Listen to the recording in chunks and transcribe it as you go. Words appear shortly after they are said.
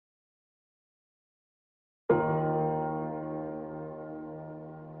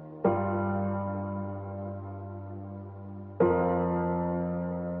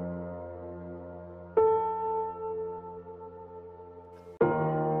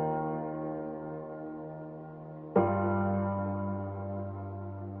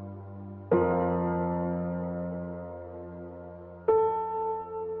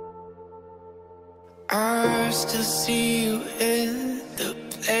still see you in the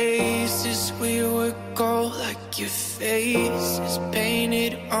places we would go, like your face is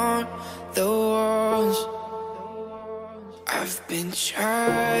painted on the walls. I've been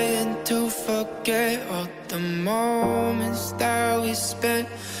trying to forget all the moments that we spent,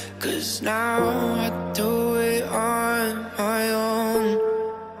 'cause now I do it on my own.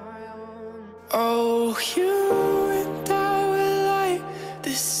 Oh, you and I were like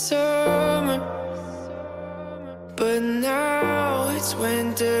this summer, but now it's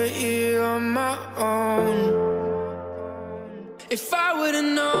winter here on my own. If I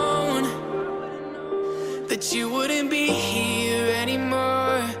would've known that you wouldn't be here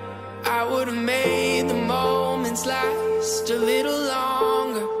anymore, I would've made the moments last a little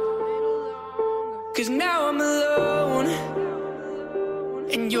longer. 'Cause now I'm alone,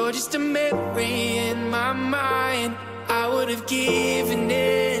 and you're just a memory in my mind. I would've given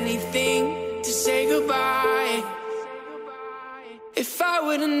anything to say goodbye. If I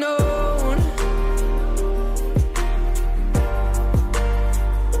would've known,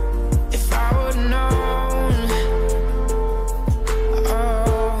 if I would've known,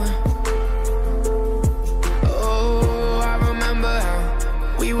 oh, I remember how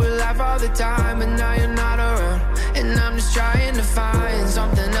we would laugh all the time, but now you're not around. And I'm just trying to find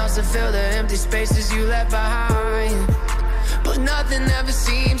something else to fill the empty spaces you left behind. But nothing ever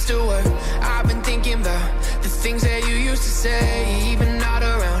seems to work. I've been thinking about the things that you used to say, even not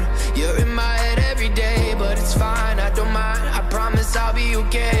around. You're in my head every day, but it's fine, I don't mind. I promise I'll be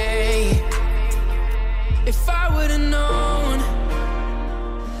okay. If I would've known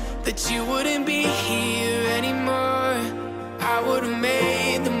that you wouldn't be here anymore, I would've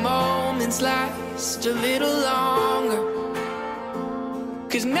made the moments last a little longer.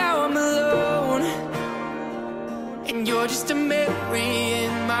 'Cause now I'm alone, and you're just a memory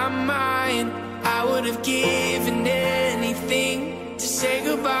in my mind. I would've given anything to say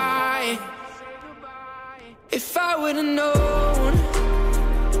goodbye. If I would've known,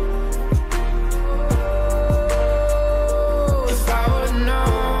 if I would've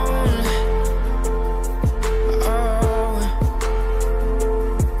known, oh,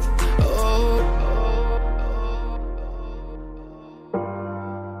 oh,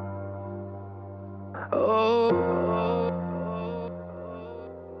 oh.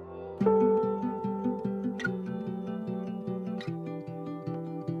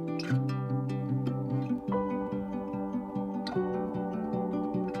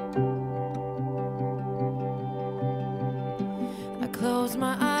 Close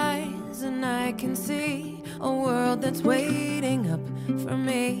my eyes and I can see a world that's waiting up for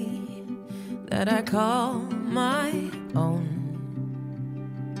me, that I call my own.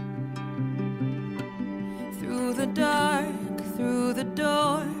 Through the dark, through the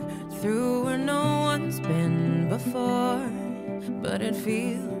door, through where no one's been before, but it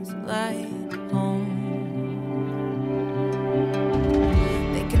feels like home.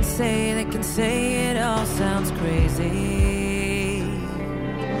 They can say it all sounds crazy.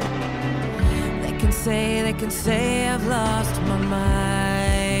 They can say I've lost my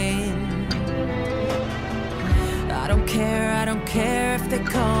mind. I don't care if they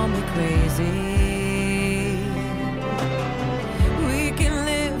call me crazy. We can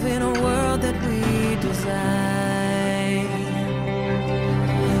live in a world that we design.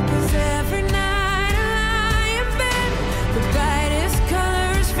 'Cause every night I lie in bed, the brightest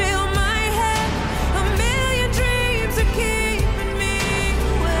colors fill my head. A million dreams are keeping me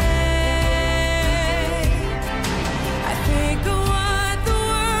awake. I think of what the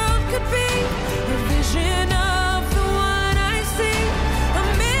world could be, a vision of the one I see. A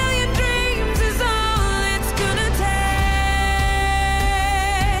million dreams is all it's gonna take.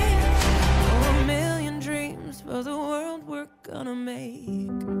 Oh, a million dreams for the world we're gonna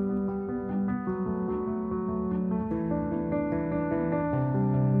make.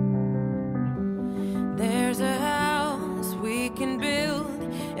 There's a house we can build,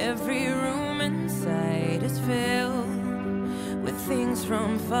 every room inside is filled with things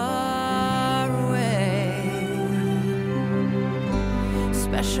from far away.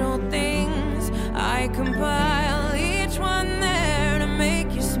 Special things I compile, each one there to make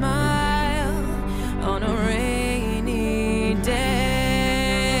you smile on a rainy day.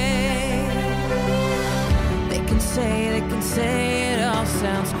 They can say it all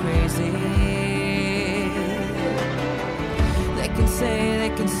sounds crazy. They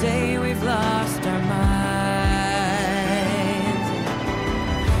can say we've lost our minds.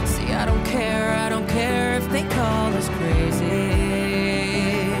 See, I don't care if they call us crazy.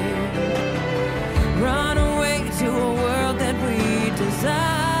 Run away to a world that we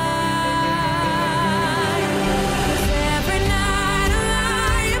design.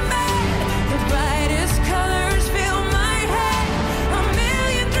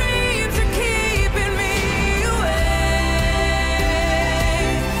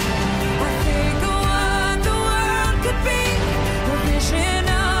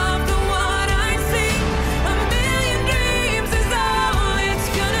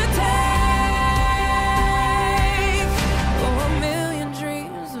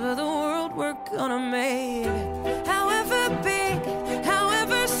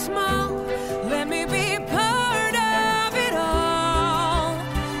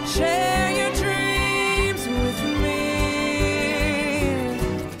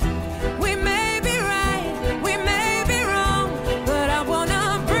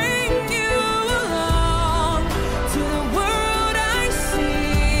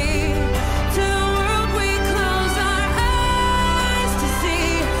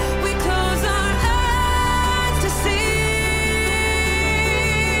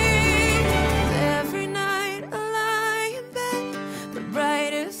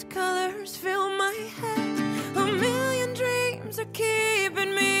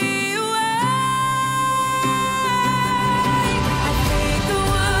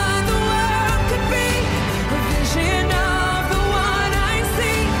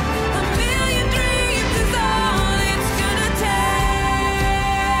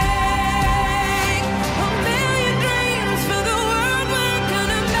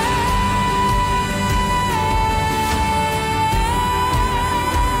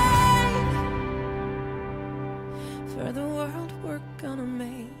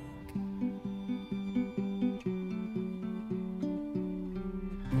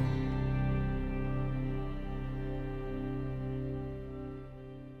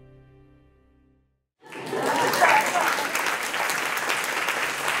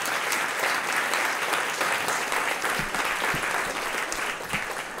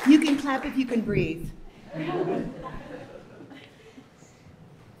 You can clap if you can breathe. I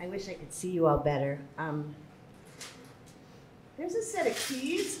wish I could see you all better. There's a set of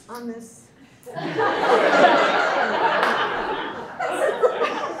keys on this.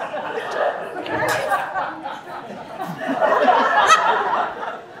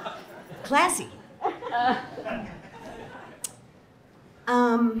 Classy.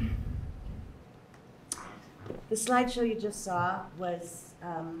 The slideshow you just saw was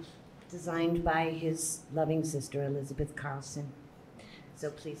designed by his loving sister, Elizabeth Carlson. So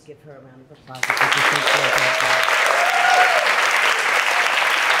please give her a round of applause.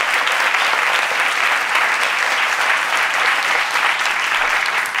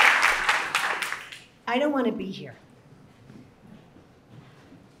 I don't want to be here.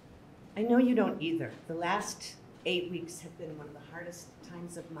 I know you don't either. The last 8 weeks have been one of the hardest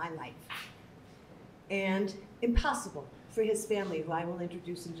times of my life. And impossible for his family, who I will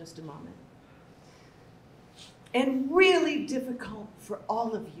introduce in just a moment. And really difficult for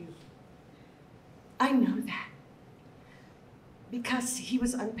all of you. I know that. Because he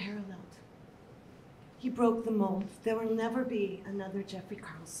was unparalleled. He broke the mold. There will never be another Jeffrey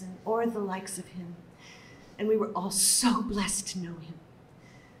Carlson or the likes of him. And we were all so blessed to know him.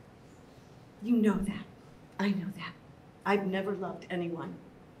 You know that. I know that. I've never loved anyone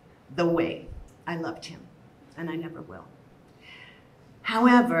the way I loved him, and I never will.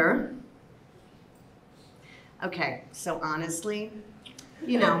 However, okay, so honestly,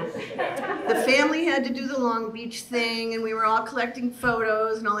 you know, the family had to do the Long Beach thing, and we were all collecting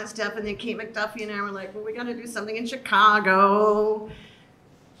photos and all that stuff, and then Kate McDuffie and I were like, well, we gotta do something in Chicago.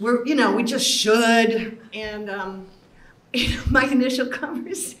 We just should. And my initial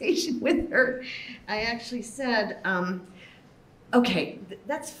conversation with her, I actually said, okay,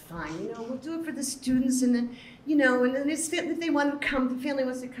 that's fine. We'll do it for the students, and then, and then if they want to come, the family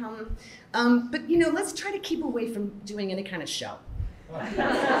wants to come. But let's try to keep away from doing any kind of show.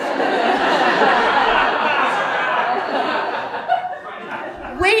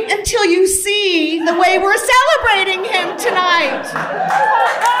 Wait until you see the way we're celebrating him tonight.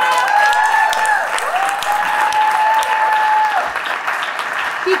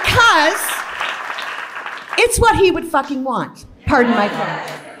 Because it's what he would fucking want. Pardon my French.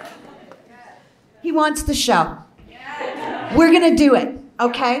 He wants the show. We're gonna do it,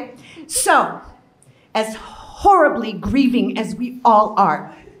 okay? So, as horribly grieving as we all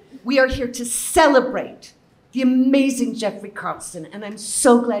are, we are here to celebrate the amazing Jeffrey Carlson, and I'm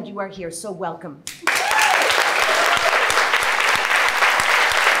so glad you are here, so welcome.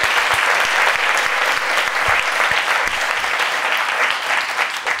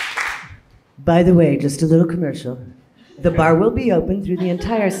 By the way, just a little commercial. The bar will be open through the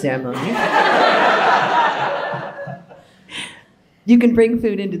entire ceremony. You can bring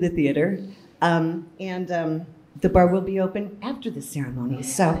food into the theater, and the bar will be open after the ceremony.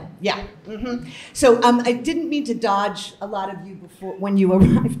 So, yeah. Mm-hmm. So I didn't mean to dodge a lot of you before when you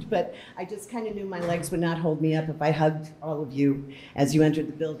arrived, but I just kind of knew my legs would not hold me up if I hugged all of you as you entered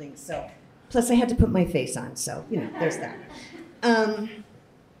the building. So, plus I had to put my face on, so there's that.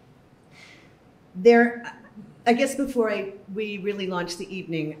 I guess before we really launch the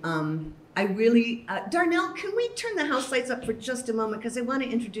evening, Darnell, can we turn the house lights up for just a moment? Because I want to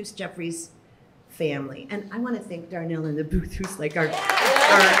introduce Jeffrey's family. And I want to thank Darnell in the booth, who's like our amazing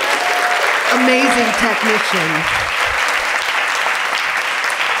technician.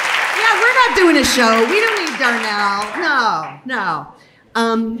 Yeah, we're not doing a show. We don't need Darnell. No.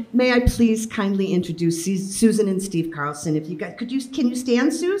 May I please kindly introduce Susan and Steve Carlson? If you guys, can you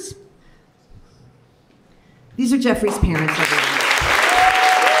stand, Suze? These are Jeffrey's parents, everyone.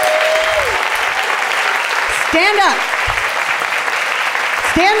 Stand up.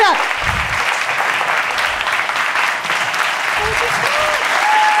 Stand up.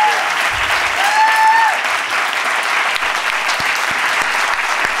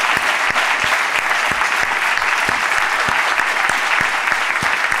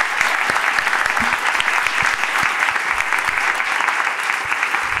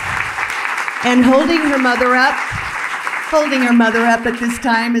 And holding her mother up at this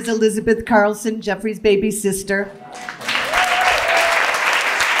time is Elizabeth Carlson, Jeffrey's baby sister.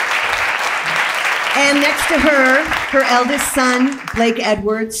 And next to her, her eldest son, Blake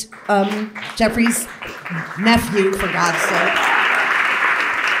Edwards, Jeffrey's nephew, for God's sake.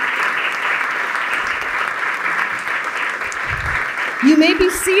 You may be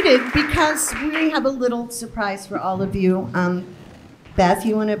seated because we have a little surprise for all of you. Beth,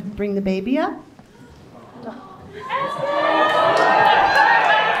 you want to bring the baby up?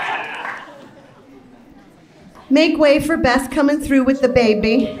 Make way for Beth coming through with the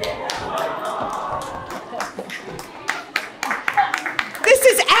baby. This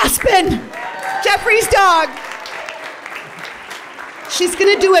is Aspen, Jeffrey's dog. She's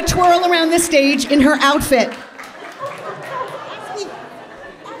gonna do a twirl around the stage in her outfit.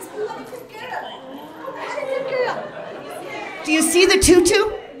 Do you see the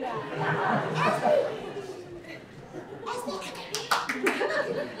tutu?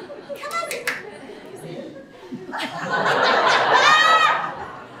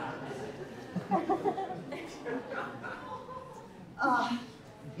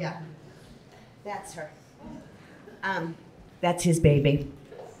 Yeah, that's her. That's his baby.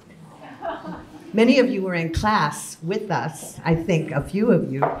 Many of you were in class with us, I think a few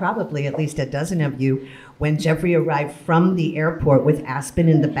of you, probably at least a dozen of you, when Jeffrey arrived from the airport with Aspen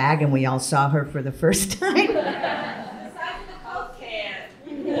in the bag and we all saw her for the first time. The size of a Coke can.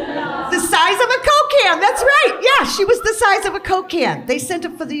 The size of a Coke can, that's right. Yeah, she was the size of a Coke can. They sent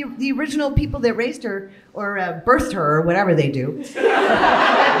it for the original people that raised her or birthed her or whatever they do.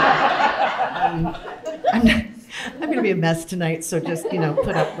 I'm going to be a mess tonight, so just,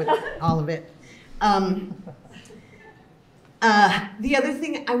 put up with all of it. The other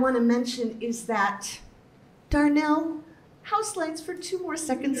thing I want to mention is that, Darnell, house lights for 2 more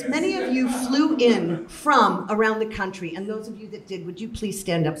seconds. Many of you flew in from around the country, and those of you that did, would you please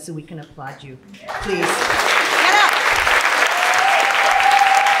stand up so we can applaud you? Please. Get up.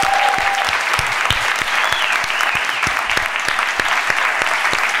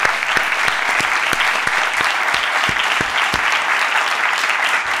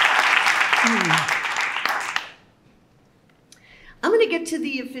 I'm going to get to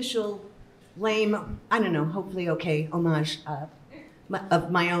the official lame, I don't know, hopefully okay, homage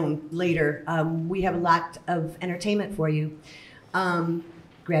of my own later. We have a lot of entertainment for you.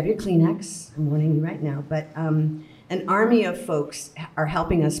 Grab your Kleenex, I'm warning you right now, but an army of folks are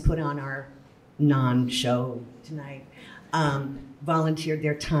helping us put on our non-show tonight, volunteered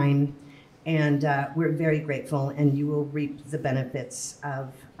their time, and we're very grateful, and you will reap the benefits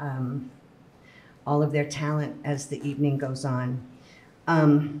of all of their talent as the evening goes on.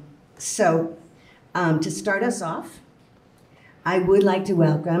 To start us off, I would like to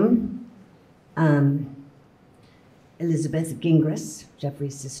welcome Elizabeth Gingras,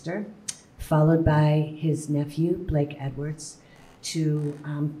 Jeffrey's sister, followed by his nephew, Blake Edwards, to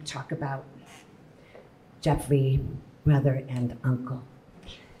talk about Jeffrey, brother and uncle.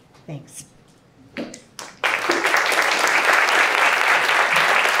 Thanks.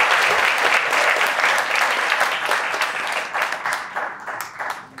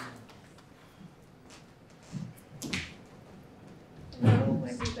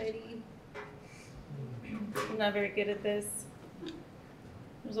 Not very good at this.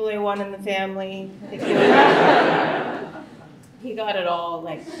 There's only one in the family. He got it all.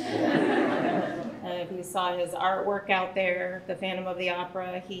 Like, if you saw his artwork out there, the Phantom of the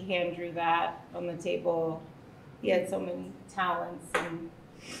Opera, he hand drew that on the table. He had so many talents.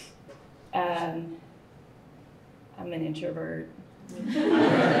 And I'm an introvert.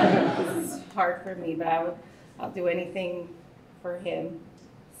 It's hard for me, but I'll do anything for him.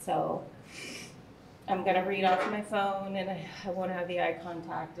 So I'm gonna read off my phone, and I won't have the eye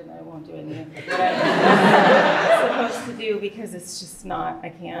contact, and I won't do any of what I'm supposed to do because it's just not, I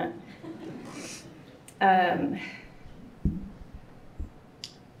can't. Let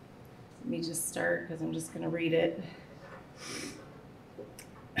me just start because I'm just gonna read it.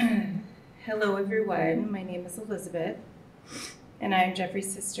 Hello everyone, my name is Elizabeth, and I am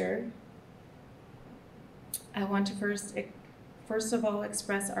Jeffrey's sister. I want to first of all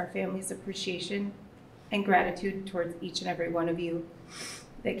express our family's appreciation and gratitude towards each and every one of you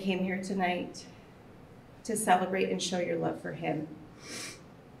that came here tonight to celebrate and show your love for him.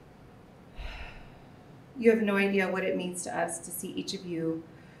 You have no idea what it means to us to see each of you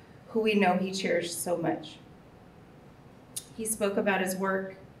who we know he cherished so much. He spoke about his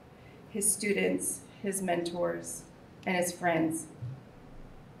work, his students, his mentors, and his friends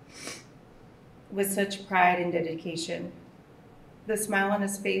with such pride and dedication. The smile on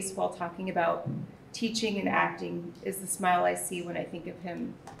his face while talking about teaching and acting is the smile I see when I think of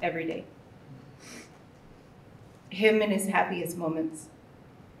him every day. Him in his happiest moments.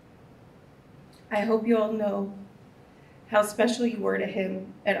 I hope you all know how special you were to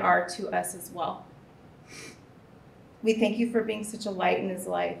him and are to us as well. We thank you for being such a light in his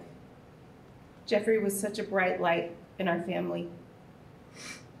life. Jeffrey was such a bright light in our family.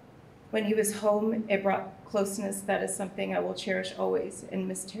 When he was home, it brought closeness that is something I will cherish always and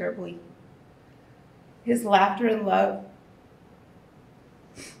miss terribly.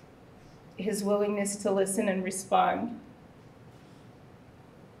 his willingness to listen and respond.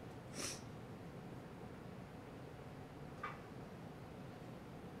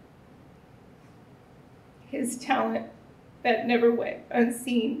 His talent that never went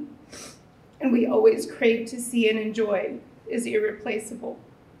unseen, and we always crave to see and enjoy, is irreplaceable.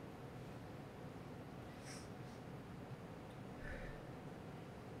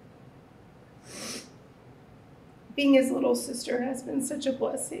 Being his little sister has been such a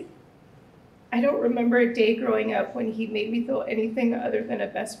blessing. I don't remember a day growing up when he made me feel anything other than a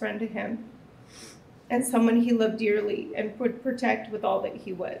best friend to him, and someone he loved dearly and would protect with all that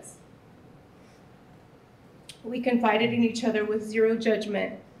he was. We confided in each other with zero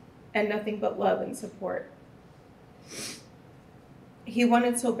judgment and nothing but love and support. He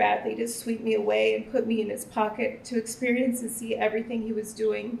wanted so badly to sweep me away and put me in his pocket to experience and see everything he was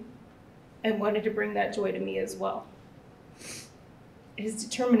doing, and wanted to bring that joy to me as well. His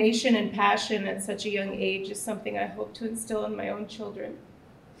determination and passion at such a young age is something I hope to instill in my own children,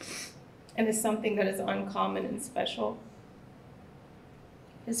 and is something that is uncommon and special.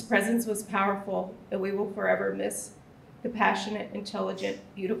 His presence was powerful, and we will forever miss the passionate, intelligent,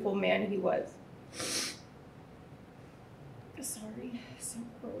 beautiful man he was. Sorry, so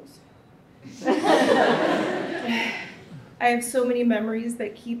gross. I have so many memories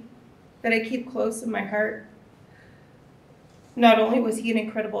that I keep close in my heart. Not only was he an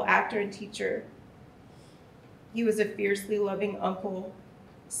incredible actor and teacher, he was a fiercely loving uncle,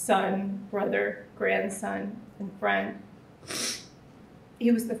 son, brother, grandson, and friend. He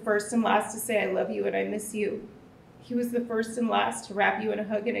was the first and last to say, "I love you and I miss you." He was the first and last to wrap you in a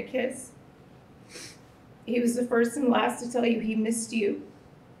hug and a kiss. He was the first and last to tell you he missed you.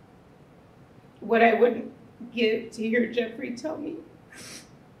 What I wouldn't give to hear Jeffrey tell me.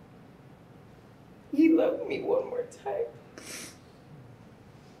 He loved me one more time.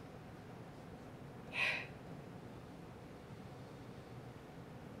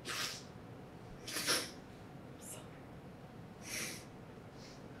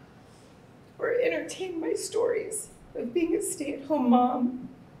 Or entertain my stories of being a stay-at-home mom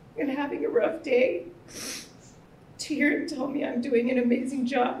and having a rough day, to hear him tell me I'm doing an amazing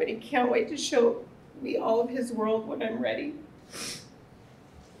job and he can't wait to show me all of his world when I'm ready.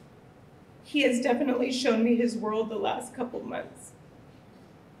 He has definitely shown me his world the last couple months,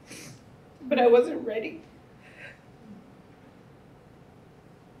 but I wasn't ready.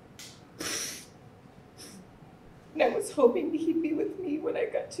 And I was hoping he'd be with me when I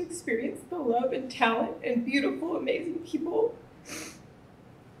got to experience the love and talent and beautiful, amazing people.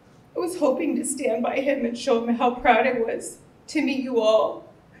 I was hoping to stand by him and show him how proud I was to meet you all,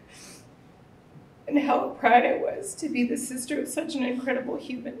 and how proud I was to be the sister of such an incredible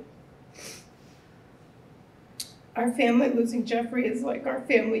human. Our family losing Jeffrey is like our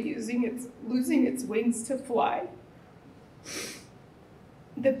family losing its wings to fly.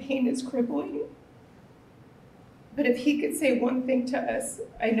 The pain is crippling. But if he could say one thing to us,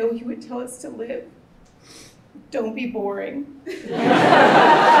 I know he would tell us to live. Don't be boring. And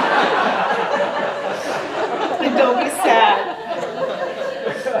don't be sad.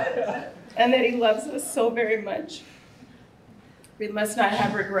 And that he loves us so very much. We must not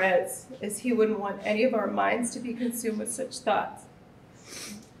have regrets, as he wouldn't want any of our minds to be consumed with such thoughts.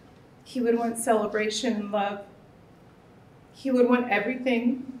 He would want celebration and love. He would want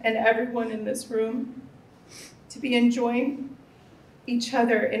everything and everyone in this room to be enjoying each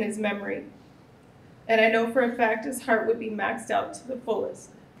other in his memory. And I know for a fact his heart would be maxed out to the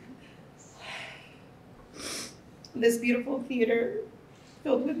fullest. This beautiful theater,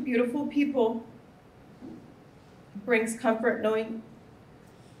 filled with beautiful people, brings comfort knowing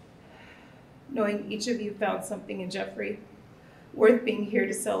each of you found something in Jeffrey worth being here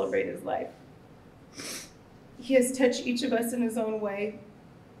to celebrate his life. He has touched each of us in his own way,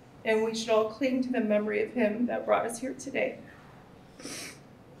 and we should all cling to the memory of him that brought us here today.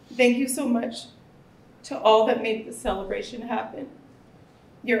 Thank you so much to all that made this celebration happen.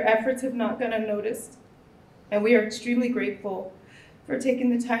 Your efforts have not gone unnoticed, and we are extremely grateful for taking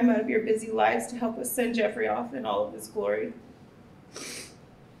the time out of your busy lives to help us send Jeffrey off in all of his glory.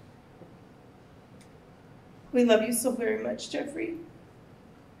 We love you so very much, Jeffrey.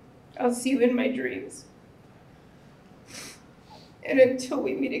 I'll see you in my dreams. And until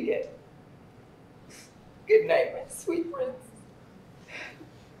we meet again, good night, my sweet prince.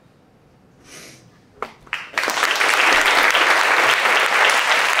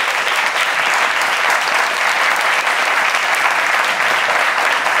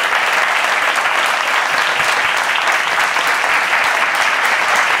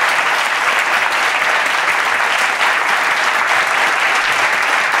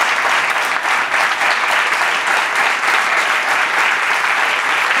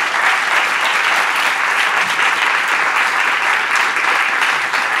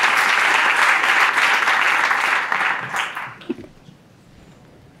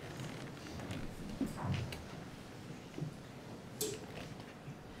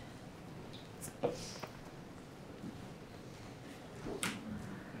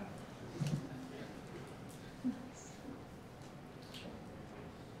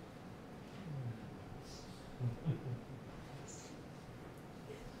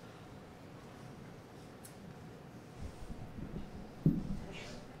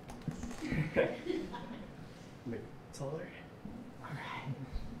 Taller. All right.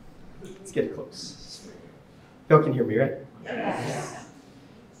 Let's get close. Y'all can hear me, right? Yes.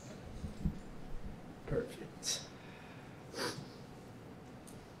 Perfect.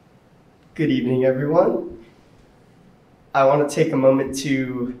 Good evening, everyone. I want to take a moment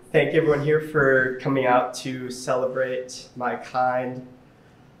to thank everyone here for coming out to celebrate my kind,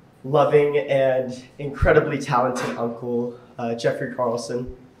 loving, and incredibly talented uncle, Jeffrey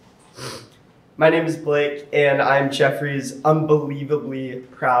Carlson. My name is Blake, and I'm Jeffrey's unbelievably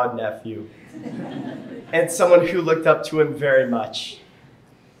proud nephew, and someone who looked up to him very much.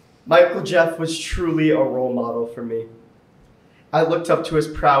 My Uncle Jeff was truly a role model for me. I looked up to his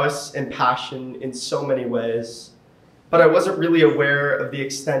prowess and passion in so many ways, but I wasn't really aware of the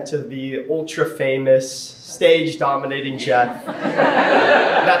extent of the ultra-famous, stage-dominating Jeff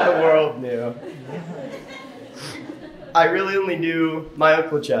that the world knew. I really only knew my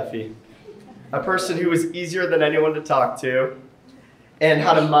Uncle Jeffy, a person who was easier than anyone to talk to, and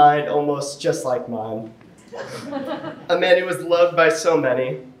had a mind almost just like mine. A man who was loved by so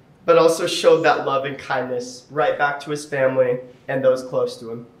many, but also showed that love and kindness right back to his family and those close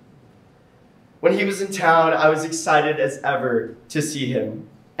to him. When he was in town, I was excited as ever to see him,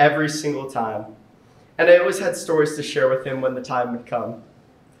 every single time. And I always had stories to share with him when the time would come.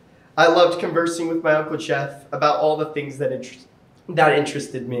 I loved conversing with my Uncle Jeff about all the things that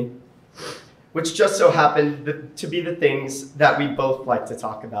interested me, which just so happened to be the things that we both like to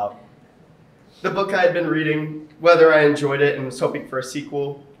talk about. The book I had been reading, whether I enjoyed it and was hoping for a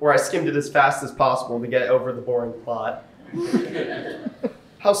sequel, or I skimmed it as fast as possible to get over the boring plot.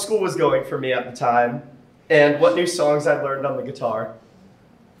 How school was going for me at the time, and what new songs I'd learned on the guitar.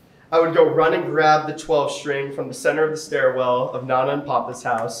 I would go run and grab the 12-string from the center of the stairwell of Nana and Papa's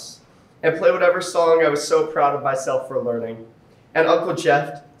house, and play whatever song I was so proud of myself for learning. And Uncle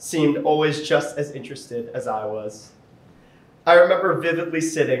Jeff seemed always just as interested as I was. I remember vividly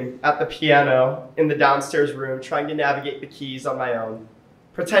sitting at the piano in the downstairs room trying to navigate the keys on my own,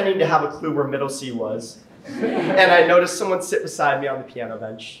 pretending to have a clue where middle C was, and I noticed someone sit beside me on the piano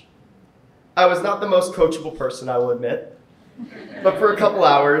bench. I was not the most coachable person, I will admit, but for a couple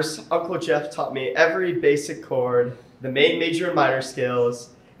hours, Uncle Jeff taught me every basic chord, the main, major, and minor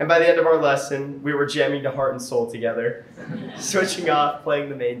scales, and by the end of our lesson, we were jamming to Heart and Soul together, switching off, playing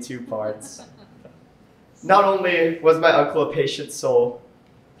the main two parts. Not only was my uncle a patient soul,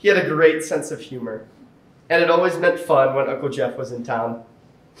 he had a great sense of humor, and it always meant fun when Uncle Jeff was in town.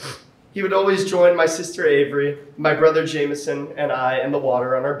 He would always join my sister Avery, my brother Jameson, and I in the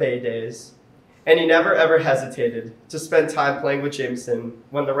water on our bay days, and he never ever hesitated to spend time playing with Jameson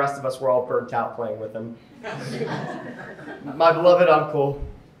when the rest of us were all burnt out playing with him. My beloved uncle,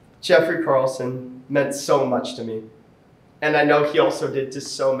 Jeffrey Carlson, meant so much to me, and I know he also did to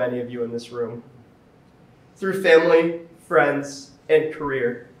so many of you in this room. Through family, friends, and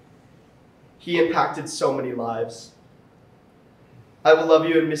career, he impacted so many lives. I will love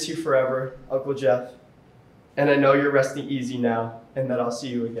you and miss you forever, Uncle Jeff, and I know you're resting easy now, and that I'll see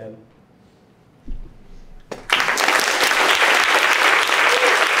you again.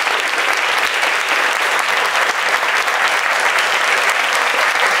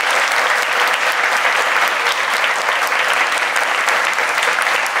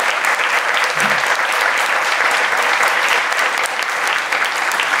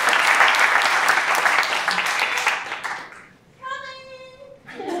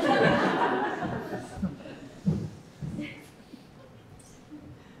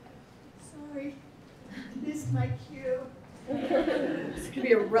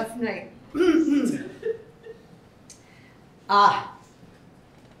 Rough night.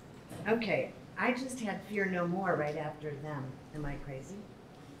 Okay, I just had Fear No More right after them. Am I crazy?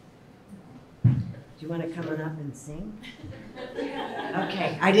 Do you want to come on up and sing?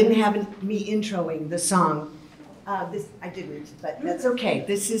 Okay, I didn't have me introing the song. I didn't, but that's okay.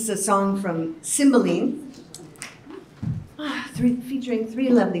 This is a song from Cymbeline, featuring three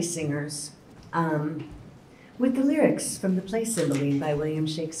lovely singers. With the lyrics from the play Cymbeline by William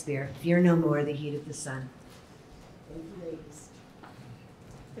Shakespeare, Fear No More, the Heat of the Sun. Thank you, ladies.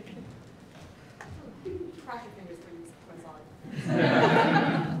 Cross your fingers, please. That's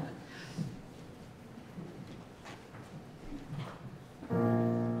all.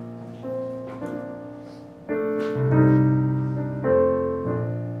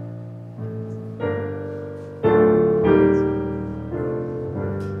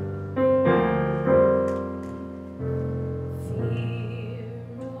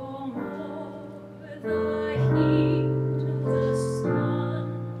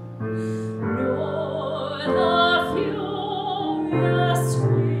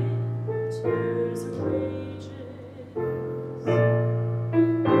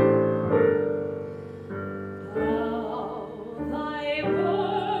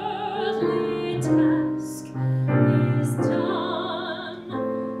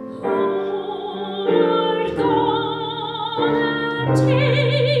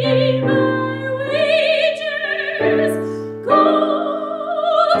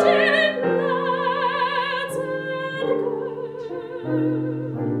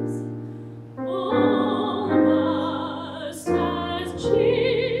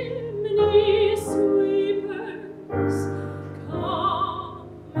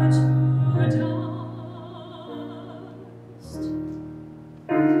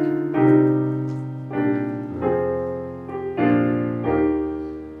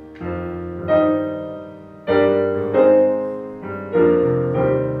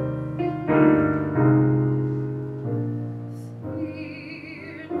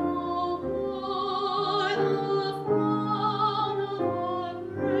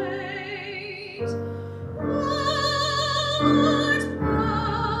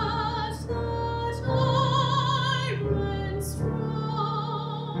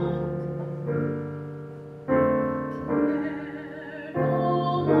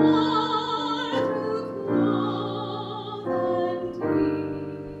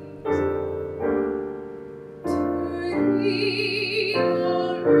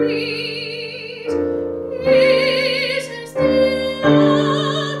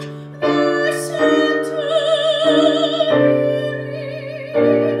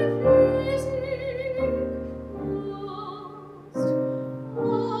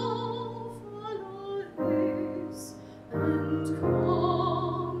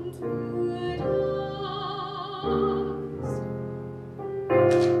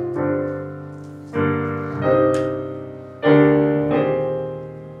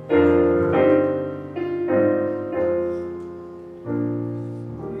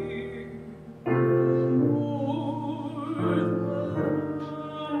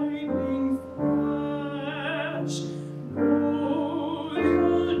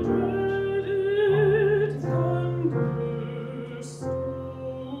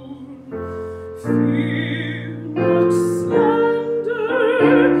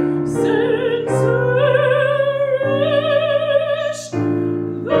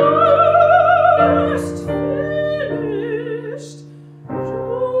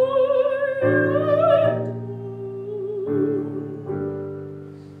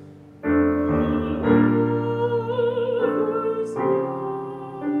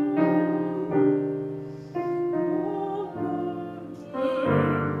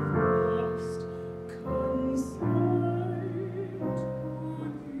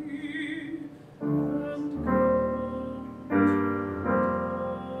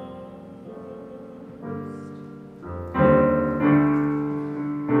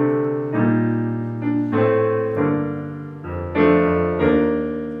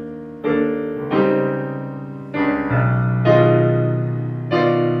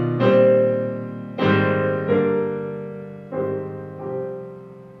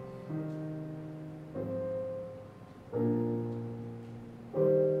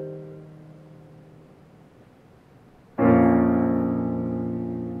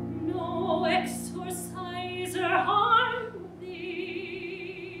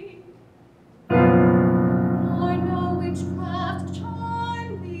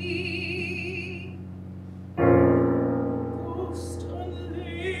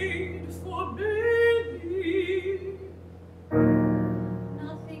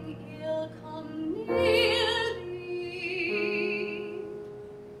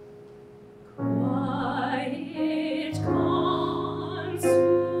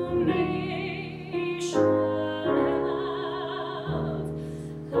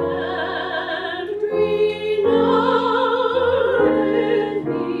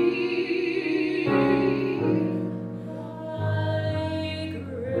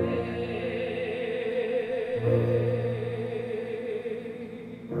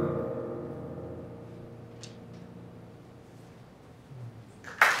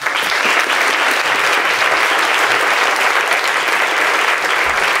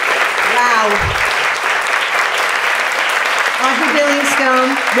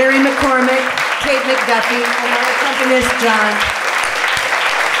 Mary McCormick, Kate McDuffie, and our accompanist, John.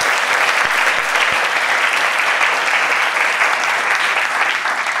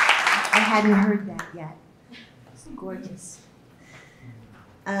 I hadn't heard that yet. It's gorgeous.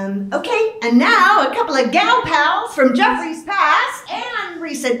 Okay, and now a couple of gal pals from Jeffrey's past and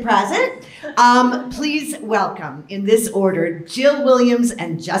recent present. Please welcome, in this order, Jill Williams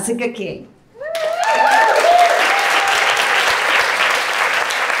and Jessica King.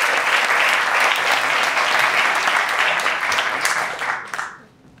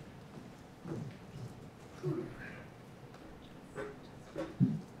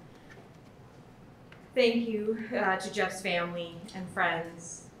 Thank you to Jeff's family and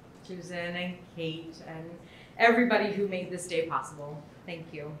friends, Susan and Kate, and everybody who made this day possible.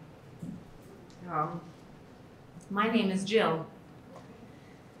 Thank you. My name is Jill.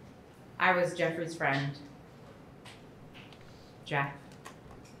 I was Jeffrey's friend.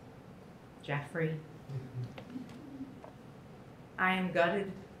 Jeffrey. I am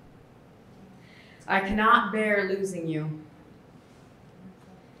gutted I cannot bear losing you.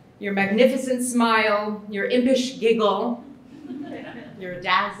 Your magnificent smile, your impish giggle, your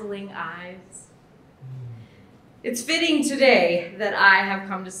dazzling eyes. It's fitting today that I have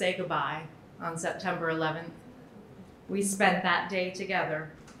come to say goodbye on September 11th. We spent that day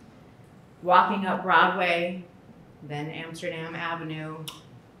together, walking up Broadway, then Amsterdam Avenue,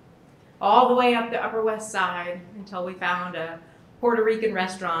 all the way up the Upper West Side until we found a Puerto Rican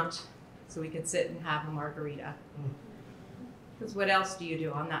restaurant so we could sit and have a margarita. Because what else do you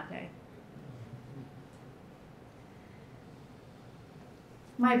do on that day?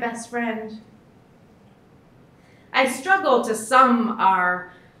 My best friend. I struggle to sum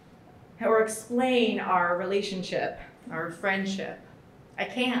or explain our relationship, our friendship. I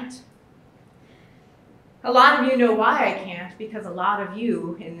can't. A lot of you know why I can't, because a lot of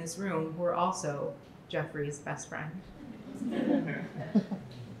you in this room were also Jeffrey's best friend.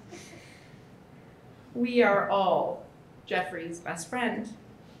 We are all Jeffrey's best friend.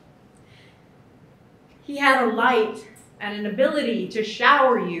 He had a light and an ability to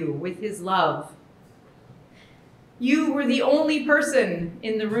shower you with his love. You were the only person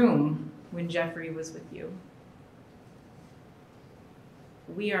in the room when Jeffrey was with you.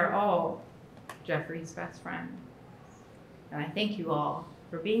 We are all Jeffrey's best friend. And I thank you all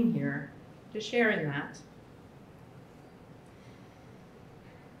for being here to share in that.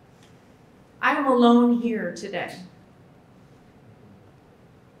 I am alone here today.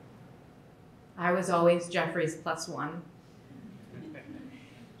 I was always Jeffrey's plus one.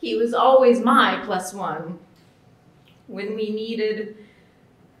 He was always my plus one. When we needed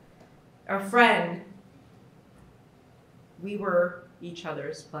a friend, we were each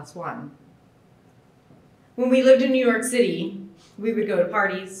other's plus one. When we lived in New York City, we would go to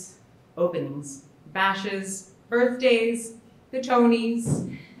parties, openings, bashes, birthdays, the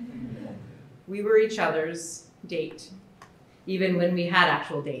Tonys. We were each other's date, even when we had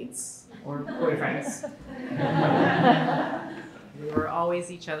actual dates or boyfriends. We were always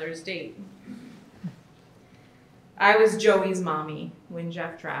each other's date. I was Joey's mommy when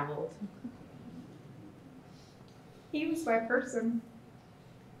Jeff traveled. He was my person.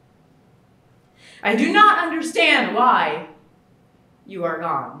 I do not understand why you are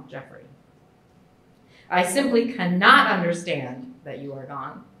gone, Jeffrey. I simply cannot understand that you are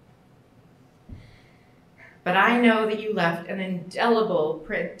gone. But I know that you left an indelible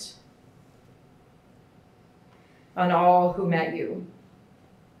print on all who met you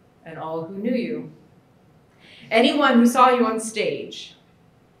and all who knew you. Anyone who saw you on stage,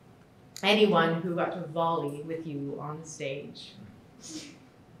 anyone who got to volley with you on stage,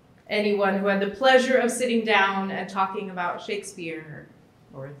 anyone who had the pleasure of sitting down and talking about Shakespeare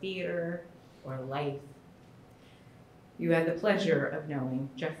or theater or life, you had the pleasure of knowing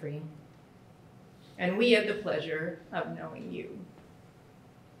Jeffrey. And we had the pleasure of knowing you.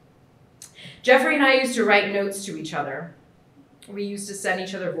 Jeffrey and I used to write notes to each other. We used to send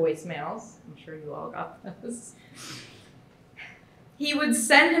each other voicemails. I'm sure you all got those. He would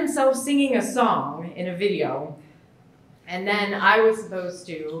send himself singing a song in a video, and then I was supposed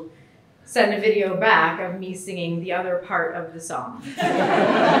to send a video back of me singing the other part of the song.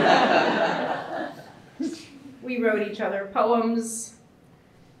 We wrote each other poems,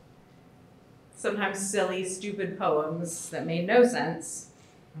 sometimes silly, stupid poems that made no sense.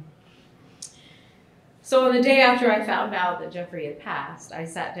 So on the day after I found out that Jeffrey had passed, I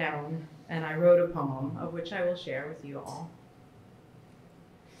sat down and I wrote a poem of which I will share with you all.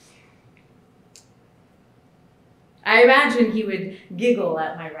 I imagine he would giggle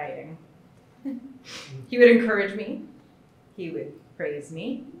at my writing. He would encourage me. He would praise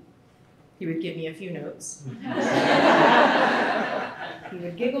me. He would give me a few notes. He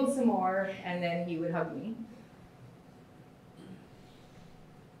would giggle some more, and then he would hug me.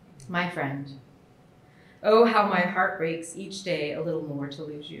 My friend, oh, how my heart breaks each day a little more to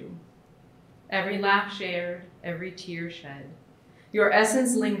lose you. Every laugh shared, every tear shed, your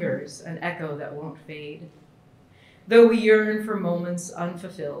essence lingers, an echo that won't fade. Though we yearn for moments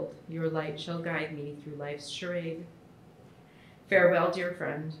unfulfilled, your light shall guide me through life's charade. Farewell, dear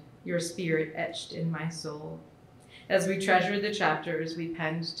friend, your spirit etched in my soul. As we treasure the chapters we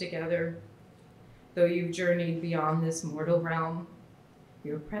penned together, though you've journeyed beyond this mortal realm,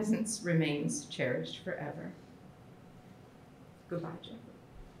 your presence remains cherished forever. Goodbye, Jeff.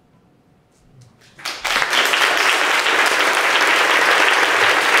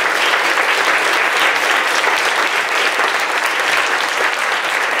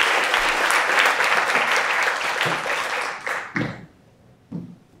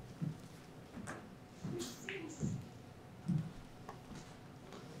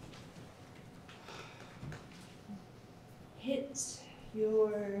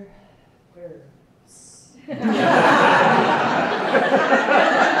 Your verbs.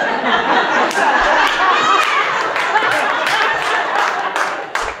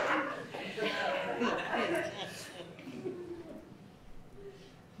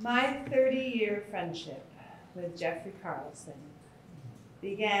 My 30-year friendship with Jeffrey Carlson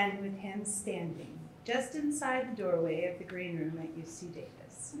began with him standing just inside the doorway of the green room at UC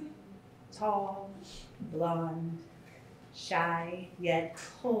Davis. Tall, blonde, shy, yet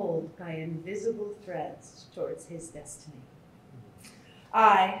pulled by invisible threads towards his destiny.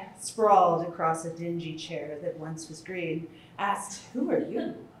 I, sprawled across a dingy chair that once was green, asked, "Who are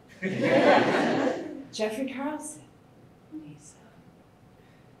you?" "Jeffrey Carlson," he said.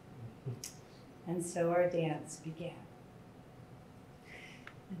 And so our dance began.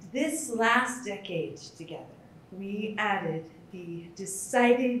 This last decade together, we added the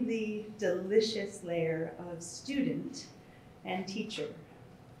decidedly delicious layer of student and teacher.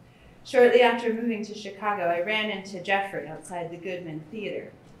 Shortly after moving to Chicago, I ran into Jeffrey outside the Goodman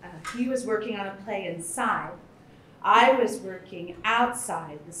Theater. He was working on a play inside. I was working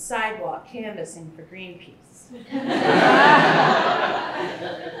outside the sidewalk canvassing for Greenpeace.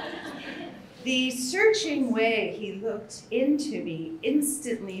 The searching way he looked into me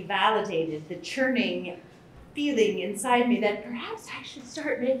instantly validated the churning feeling inside me that perhaps I should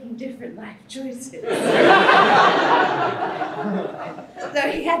start making different life choices. So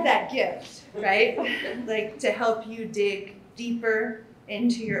he had that gift, right? Like to help you dig deeper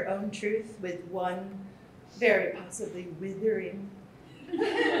into your own truth with one very possibly withering.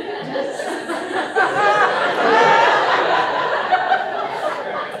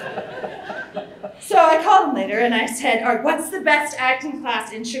 So I called him later and I said, "All right, what's the best acting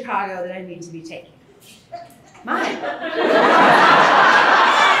class in Chicago that I need to be taking?" "Mine."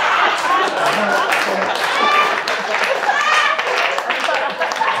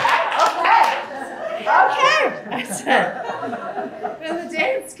 Okay, I said. And the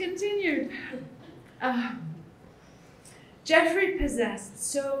dance continued. Jeffrey possessed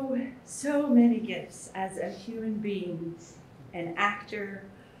so many gifts as a human being, an actor,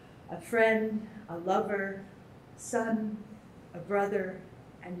 a friend, a lover, a son, a brother,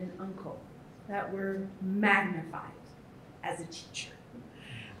 and an uncle that were magnified as a teacher.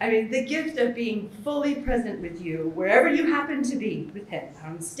 I mean, the gift of being fully present with you, wherever you happen to be with him,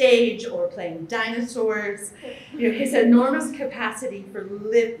 on stage or playing dinosaurs, his enormous capacity for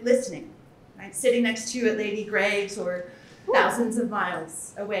listening, right? Sitting next to you at Lady Greg's or thousands of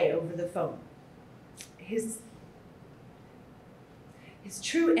miles away over the phone. His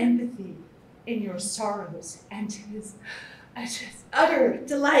true empathy in your sorrows and his just utter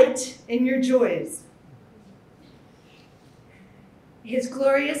delight in your joys. His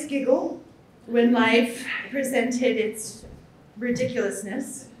glorious giggle when life presented its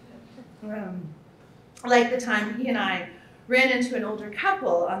ridiculousness. Like the time he and I ran into an older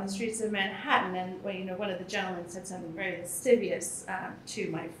couple on the streets of Manhattan, and one of the gentlemen said something very lascivious to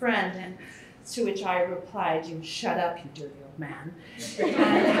my friend, and to which I replied, "You shut up, you dirty old man."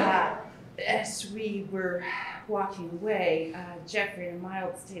 And as we were walking away, Jeffrey, in a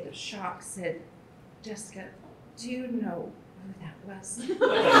mild state of shock, said, "Jessica, do you know who that was?" And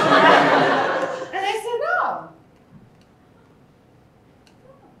I said, "No."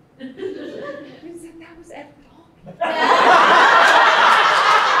 He said, "That was Ed Paul."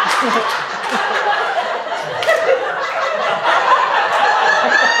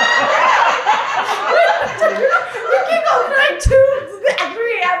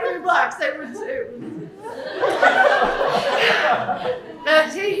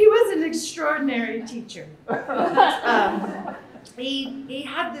 He was an extraordinary teacher. He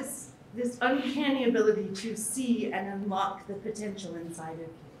had this uncanny ability to see and unlock the potential inside of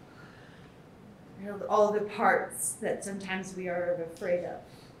you. All the parts that sometimes we are afraid of,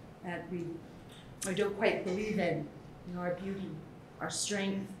 that we don't quite believe in. Our beauty, our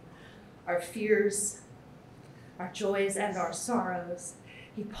strength, our fears, our joys, and our sorrows.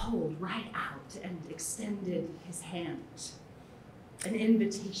 He pulled right out and extended his hand. An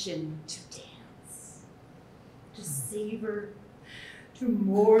invitation to dance, to savor, to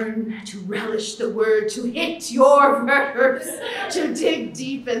mourn, to relish the word, to hit your verbs, to dig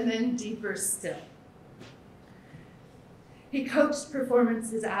deep and then deeper still. He coaxed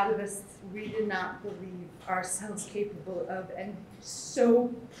performances out of us we did not believe ourselves capable of, and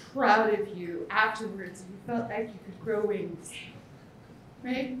so proud of you afterwards. You felt like you could grow wings,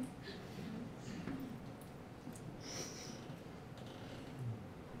 right?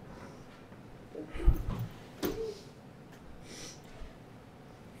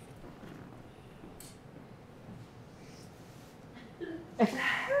 I've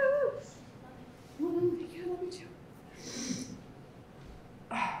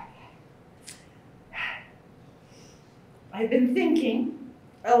been thinking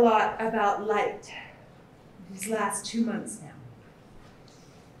a lot about light these last 2 months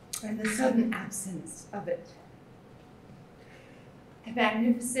now, and the sudden absence of it. The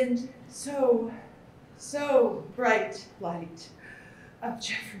magnificent, so bright light of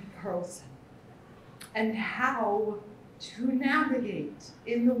Jeffrey Carlson, and how to navigate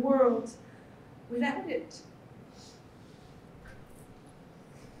in the world without it.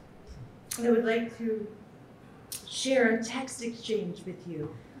 I would like to share a text exchange with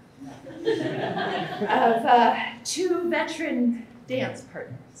you of 2 veteran dance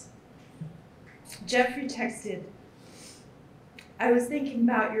partners. Jeffrey texted, "I was thinking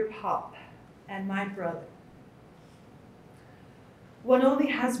about your pop and my brother. One only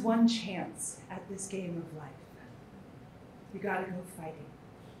has one chance at this game of life. You gotta go fighting.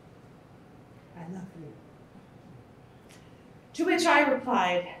 I love you." To which I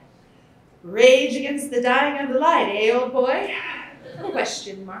replied, "Rage against the dying of the light, eh, old boy?"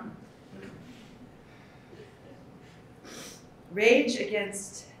 Question mark. Rage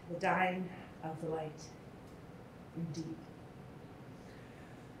against the dying of the light, indeed.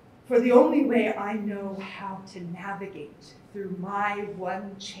 For the only way I know how to navigate through my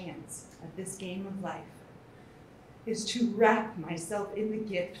one chance at this game of life is to wrap myself in the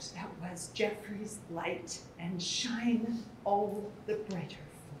gift that was Jeffrey's light and shine all the brighter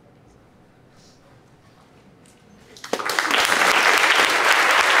for it.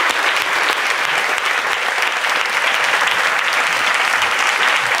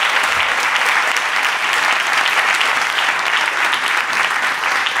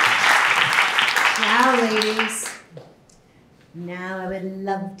 Now, ladies, now I would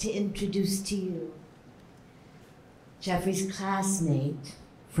love to introduce to you Jeffrey's classmate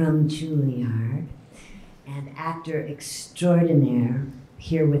from Juilliard and actor extraordinaire,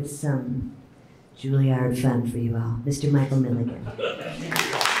 here with some Juilliard fun for you all, Mr. Michael Milligan.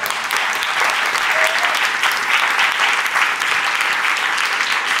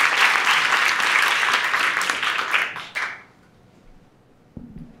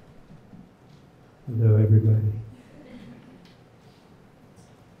 Hello, everybody.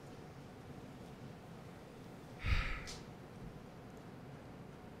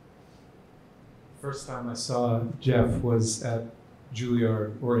 First time I saw Jeff was at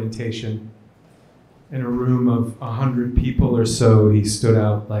Juilliard orientation. In a room of 100 people or so, he stood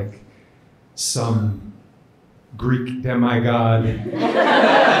out like some Greek demigod.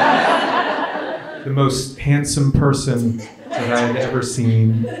 The most handsome person that I had ever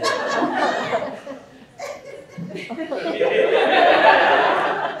seen.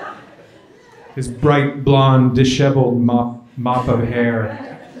 His bright blonde, disheveled mop of hair,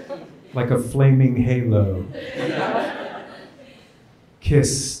 like a flaming halo,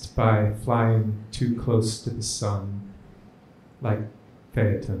 kissed by flying too close to the sun, like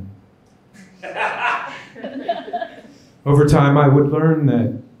Phaeton. Over time, I would learn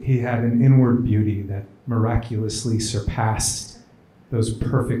that he had an inward beauty that miraculously surpassed those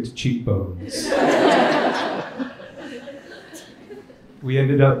perfect cheekbones. We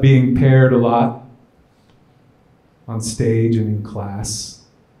ended up being paired a lot on stage and in class.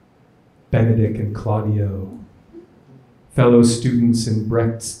 Benedict and Claudio, fellow students in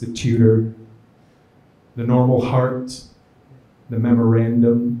Brecht's The Tutor, The Normal Heart, The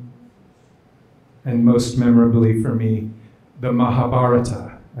Memorandum, and most memorably for me, the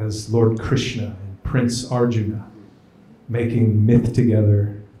Mahabharata as Lord Krishna and Prince Arjuna, making myth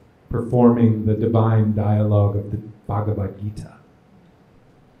together, performing the divine dialogue of the Bhagavad Gita.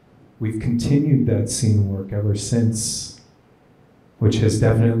 We've continued that scene work ever since, which has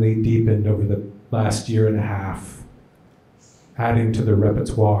definitely deepened over the last year and a half, adding to the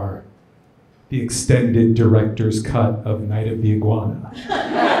repertoire the extended director's cut of Night of the Iguana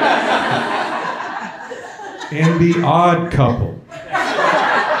and The Odd Couple.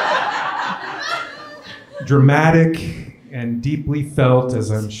 Dramatic and deeply felt, as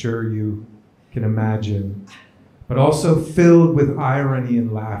I'm sure you can imagine, but also filled with irony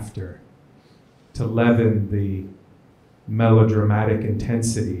and laughter to leaven the melodramatic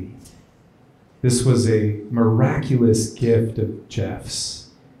intensity. This was a miraculous gift of Jeff's,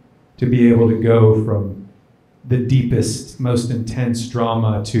 to be able to go from the deepest, most intense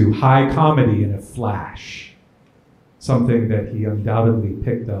drama to high comedy in a flash, something that he undoubtedly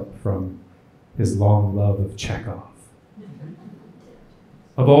picked up from his long love of Chekhov.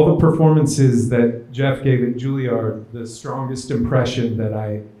 Of all the performances that Jeff gave at Juilliard, the strongest impression that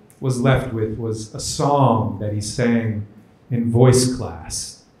I was left with was a song that he sang in voice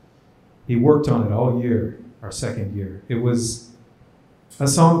class. He worked on it all year, our second year. It was a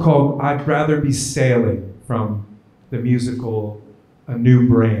song called I'd Rather Be Sailing from the musical A New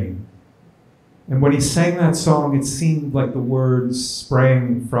Brain. And when he sang that song, it seemed like the words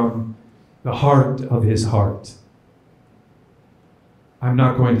sprang from the heart of his heart. I'm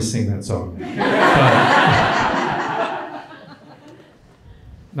not going to sing that song, but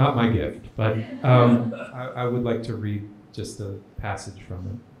not my gift, but I would like to read just a passage from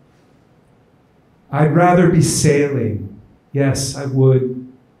it. I'd rather be sailing, yes, I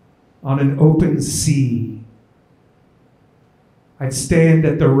would, on an open sea. I'd stand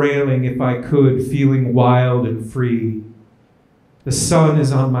at the railing if I could, feeling wild and free. The sun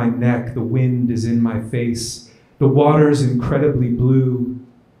is on my neck, the wind is in my face, the water's incredibly blue,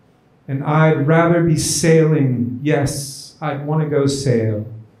 and I'd rather be sailing, yes, I'd want to go sail,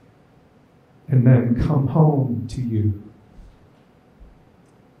 and then come home to you.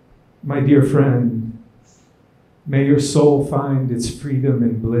 My dear friend, may your soul find its freedom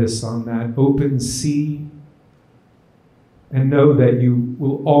and bliss on that open sea, and know that you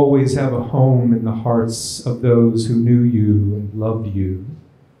will always have a home in the hearts of those who knew you and loved you.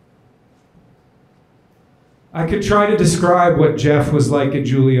 I could try to describe what Jeff was like at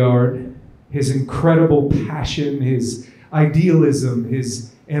Juilliard, his incredible passion, his idealism,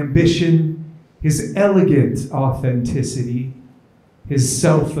 his ambition, his elegant authenticity, his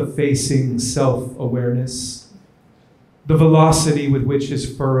self-effacing self-awareness, the velocity with which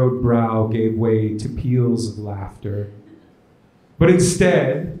his furrowed brow gave way to peals of laughter. But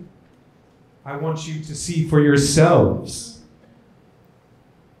instead, I want you to see for yourselves.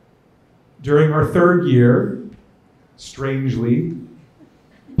 During our third year, strangely,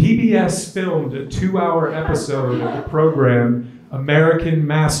 PBS filmed a 2-hour episode of the program American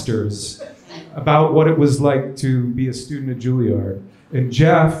Masters about what it was like to be a student at Juilliard. And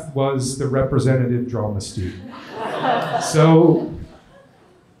Jeff was the representative drama student. So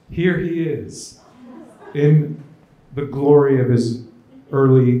here he is in the glory of his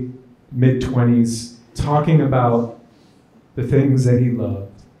early, mid-20s, talking about the things that he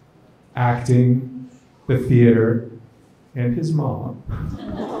loved, acting, the theater, and his mom.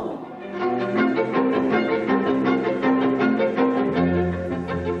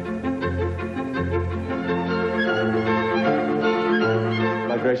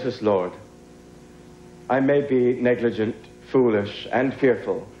 My gracious Lord, I may be negligent, foolish, and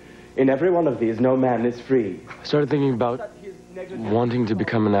fearful. In every one of these, no man is free. I started thinking about wanting to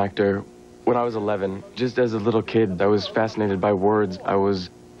become an actor when I was 11. Just as a little kid, I was fascinated by words. I was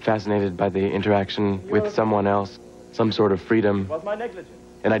fascinated by the interaction with someone else, some sort of freedom.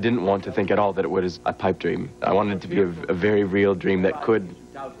 And I didn't want to think at all that it was a pipe dream. I wanted it to be a very real dream that could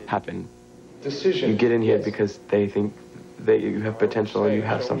happen. You get in here because they think that you have potential and you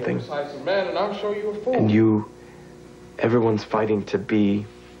have something. And everyone's fighting to be,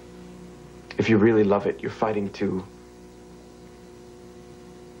 if you really love it, you're fighting to.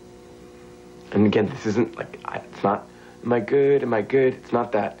 And again, this isn't like, it's not, am I good, am I good? It's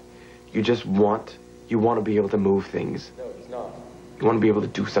not that. You just want to be able to move things. No, it's not. You want to be able to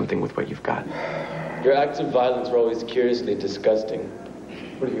do something with what you've got. Your acts of violence were always curiously disgusting.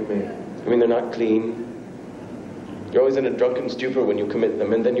 What do you mean? I mean, they're not clean. You're always in a drunken stupor when you commit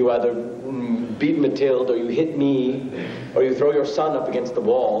them, and then you either beat Mathilde, or you hit me, or you throw your son up against the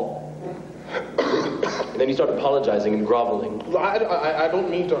wall. And then you start apologizing and groveling. I don't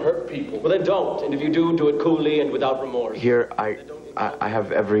mean to hurt people. Well, then don't. And if you do, do it coolly and without remorse. Here, I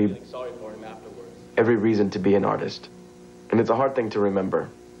have every reason to be an artist. And it's a hard thing to remember.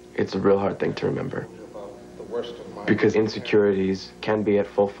 It's a real hard thing to remember. Because insecurities can be at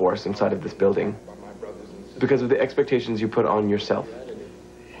full force inside of this building. Because of the expectations you put on yourself.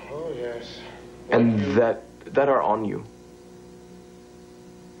 Oh, yes. And that are on you.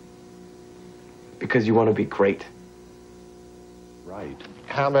 Because you want to be great. Right.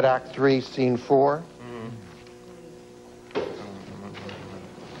 Hamlet, Act 3, Scene 4.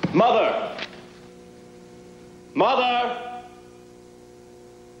 Mother! Mother!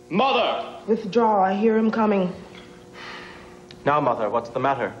 Mother! Withdraw, I hear him coming. Now, Mother, what's the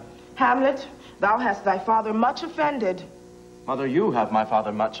matter? Hamlet, thou hast thy father much offended. Mother, you have my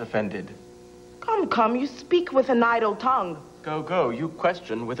father much offended. Come, you speak with an idle tongue. Go, you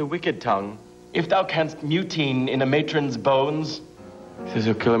question with a wicked tongue. If thou canst mutine in a matron's bones. He says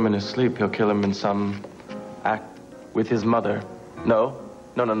he'll kill him in his sleep. He'll kill him in some act with his mother. No.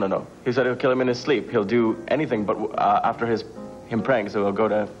 He said he'll kill him in his sleep. He'll do anything but after him praying, so he won't go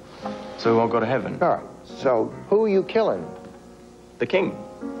to heaven. All right. So who are you killing? The king.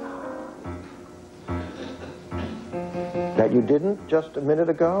 That you didn't just a minute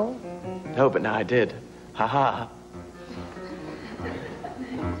ago? No, but now I did. Ha ha.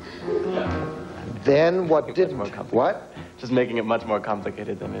 Then what didn't? What? Just making it much more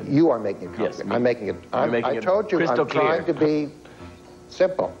complicated than it is. You are making it complicated. Yes, I'm making it. I it told you crystal I'm trying to be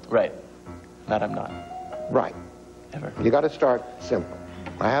simple. Right. That I'm not. Right. Ever. You got to start simple.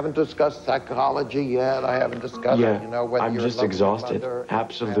 I haven't discussed psychology yet. I haven't discussed, Yeah, you know, whether I'm you're just in love with exhausted. your mother.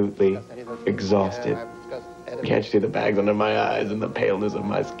 Absolutely exhausted. Can't you see the bags under my eyes and the paleness of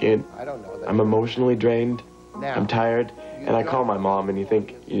my skin? I don't know that. I'm emotionally drained. Now, I'm tired. And I call my mom, and you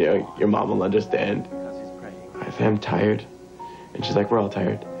think, you know, your mom will understand. I say I'm tired. And she's like, we're all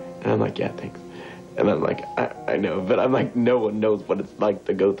tired. And I'm like, yeah, thanks. And I'm like, I know, but I'm like, no one knows what it's like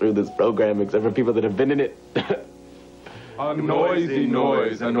to go through this program except for people that have been in it. A noisy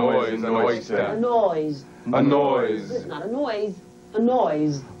noise, a noise, an oyster. A noise. A noise. It's not a noise. A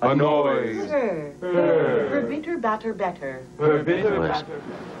noise. A noise. Per bitter, batter, better. Per bitter, batter.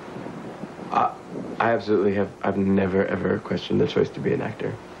 I absolutely have, I've never ever questioned the choice to be an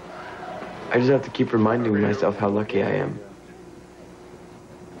actor. I just have to keep reminding myself how lucky I am.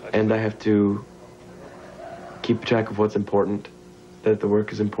 And I have to keep track of what's important, that the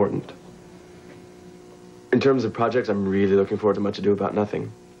work is important. In terms of projects, I'm really looking forward to Much Ado About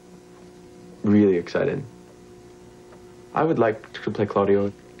Nothing. Really excited. I would like to play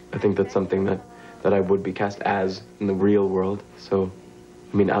Claudio. I think that's something that I would be cast as in the real world. So,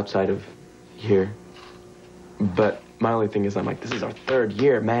 I mean, outside of here. But my only thing is I'm like, this is our 3rd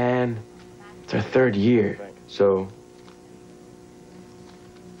year, man. It's our 3rd year. So,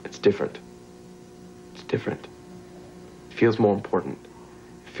 it's different. It's different. It feels more important.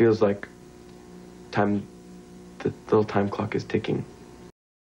 It feels like time, the little time clock is ticking.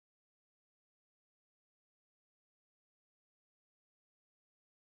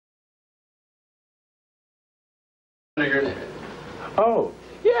 Oh,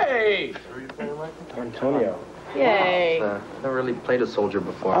 yay! Antonio. Yay. Never really played a soldier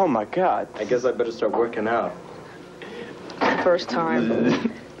before. Oh my God. I guess I better start working out. First time.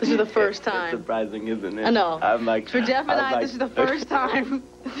 This is the first time. Surprising, isn't it? I know. I'm like, For Jeff and I, like, this is the first time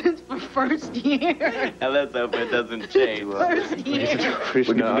since our first year. And let's hope it doesn't change. First year. We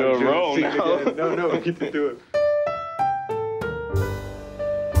can do a roll now. No, we get to do it.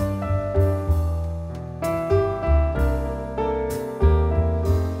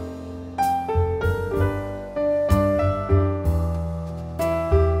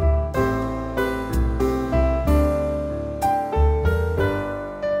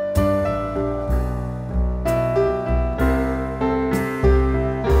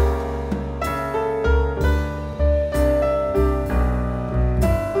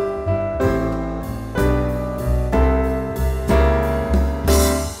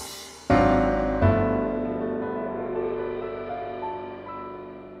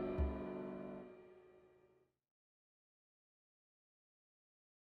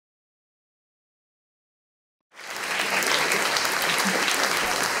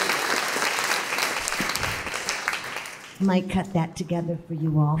 Might cut that together for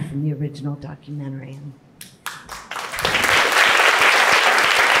you all from the original documentary.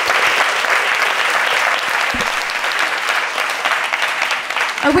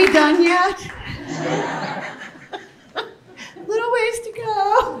 Are we done yet? Little ways to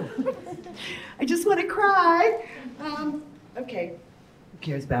go. I just want to cry. Okay. Who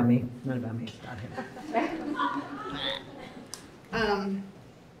cares about me? Not about me. It's about him.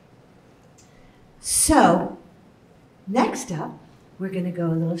 So, next up, we're going to go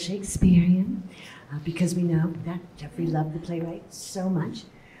a little Shakespearean because we know that Jeffrey loved the playwright so much.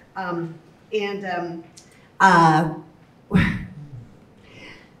 During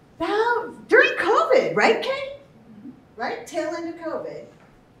COVID, right, Kate? Right? Tail end of COVID,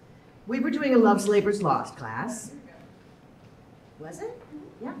 we were doing a Love's Labor's Lost class. Was it?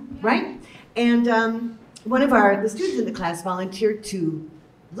 Yeah. Right? And one of the students in the class volunteered to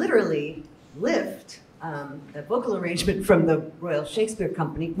literally lift the vocal arrangement from the Royal Shakespeare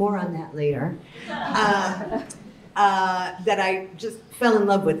Company, more on that later, that I just fell in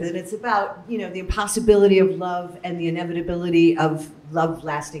love with it. It's about, you know, the impossibility of love and the inevitability of love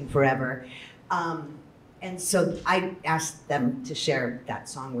lasting forever. And so I asked them to share that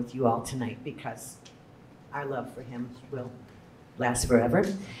song with you all tonight because our love for him will last forever.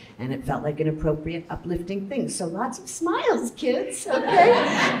 And it felt like an appropriate, uplifting thing. So lots of smiles, kids, okay?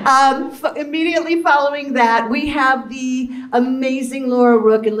 Immediately following that, we have the amazing Laura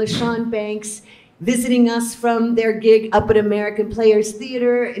Rook and LaShawn Banks visiting us from their gig up at American Players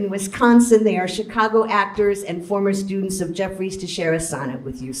Theater in Wisconsin. They are Chicago actors and former students of Jeffrey's to share a sonnet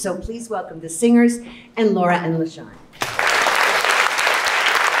with you. So please welcome the singers and Laura and LaShawn.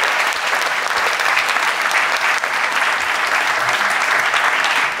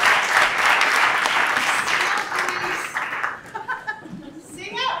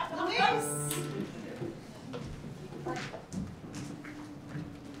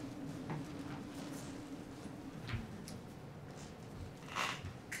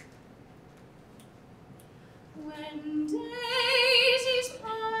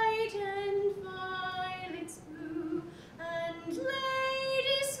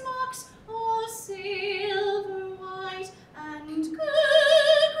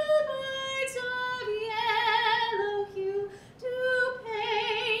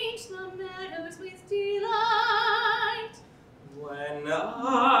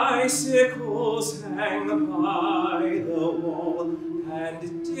 by the wall, and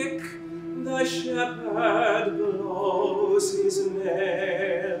Dick the shepherd blows his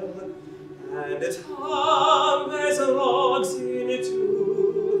nail, and Tom bears logs into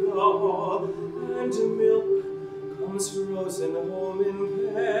the hall, and milk comes frozen home in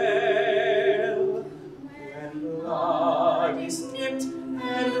pail. When blood is nipped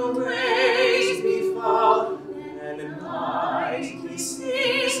and ways be foul, and night he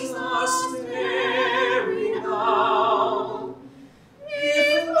sings the starry owl.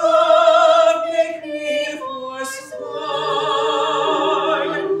 If love make me forsworn,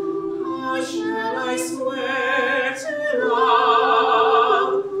 how shall I swear to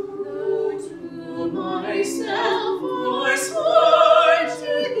love? Though to myself forsworn,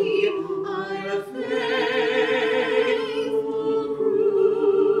 to thee I'll faithful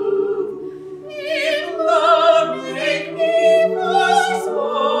prove. If love make me forsworn,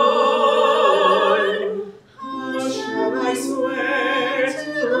 how shall I swear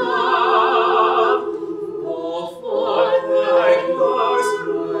to love? Call forth thy powers,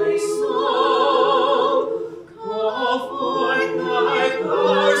 my soul. Call forth thy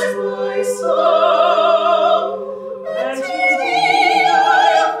powers, my soul. And to thee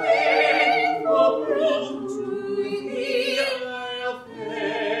I'll faithful prove. To thee I'll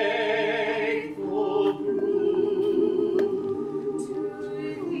faithful prove. To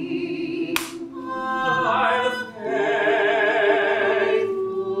thee I'll faithful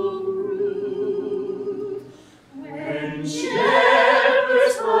prove. When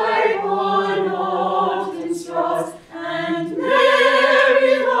shepherds ride on autumn straws, and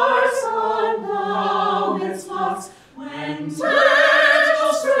merry larks on boundless flocks, when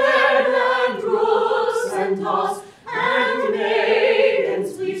turtles tread and brooks and toss, and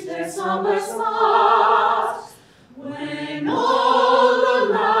maidens bleach their summer socks, when all the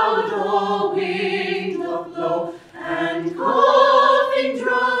loud all winged doth blow, and coughing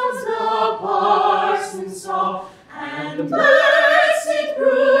drowns the parson's saw, and birds sit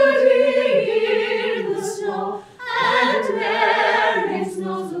brooding in the snow, and Mary's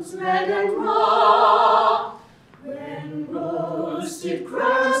nose looks red and raw, when roasted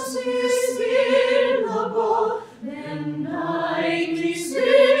crabs is in the bowl, then nightly sings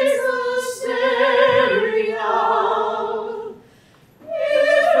the starry owl.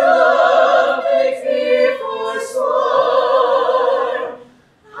 If love makes me forsworn,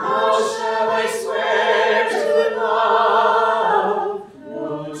 how shall I swear to love?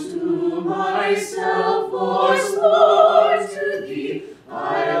 Though to myself forsworn, to thee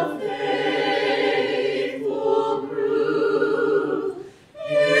I'll faithful prove.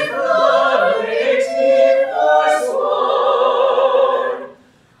 If love makes me forsworn,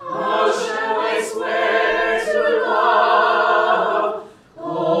 how shall I swear to love?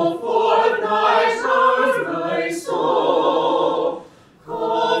 Call forth thy powers, my soul.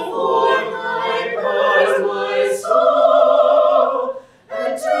 Call forth thy powers, my soul.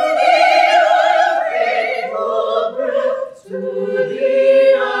 And to thee I'll faithful prove. To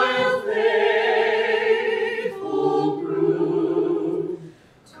thee I'll faithful prove.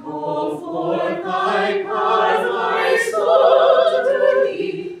 Call forth thy powers, my soul. To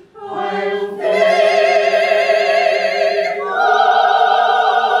thee I'll faithful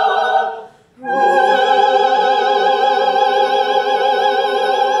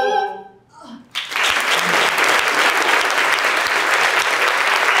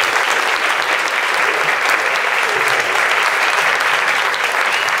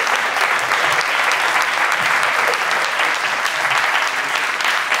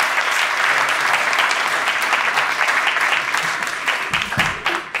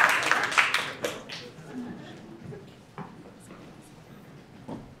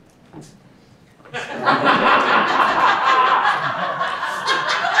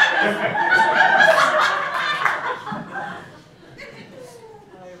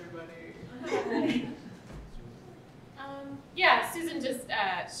Yeah, Susan just,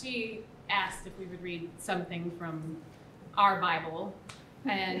 she asked if we would read something from our Bible,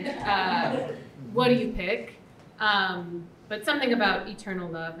 and what do you pick? But something about eternal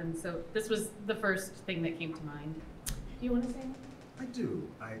love, and so this was the first thing that came to mind. Do you want to say anything? I do.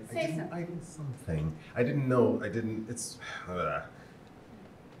 Say something. I did something. I didn't know. I didn't. It's.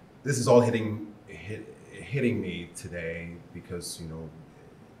 This is all hitting me today because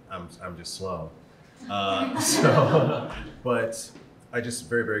I'm just slow. But I just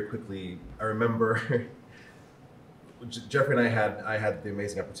very quickly. I remember Jeffrey and I had the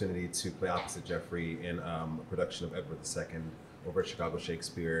amazing opportunity to play opposite Jeffrey in a production of Edward II over at Chicago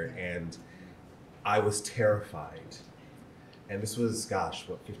Shakespeare, and I was terrified. And this was, gosh,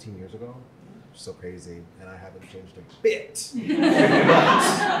 what, 15 years ago? so crazy, and I haven't changed a bit. But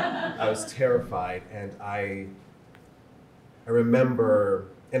I was terrified, and I remember,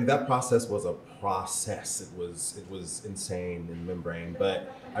 and that process was a process. It was insane in the membrane.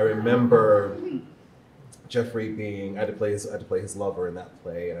 But I remember Jeffrey being, I had to play his lover in that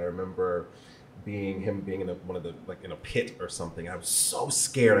play, and I remember him being in in a pit or something. I was so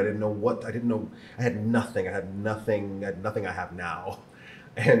scared. I had nothing I have now.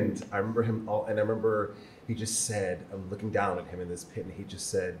 And I remember he just said, I'm looking down at him in this pit, and he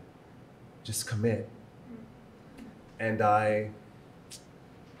just said, just commit. And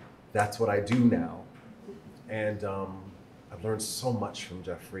that's what I do now. And I've learned so much from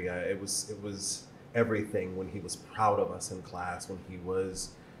Jeffrey. It was everything when he was proud of us in class, when he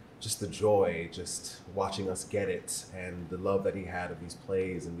was just the joy, just watching us get it, and the love that he had of these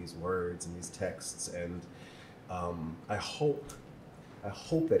plays and these words and these texts. And I hope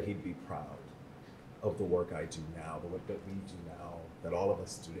that he'd be proud of the work I do now, the work that we do now, that all of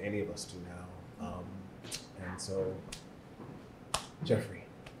us do, any of us do now. And so, Jeffrey,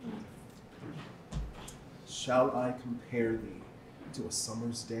 shall I compare thee to a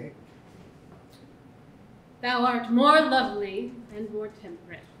summer's day? Thou art more lovely and more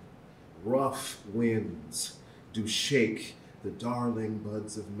temperate. Rough winds do shake the darling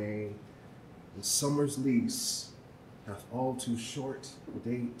buds of May, and summer's lease hath all too short a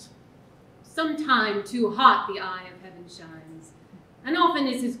date. Sometime too hot the eye of heaven shines, and often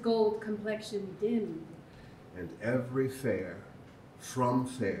is his gold complexion dim. And every fair from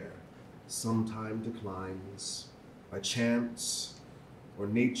fair sometime declines, by chance or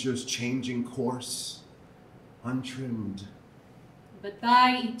nature's changing course, untrimmed. But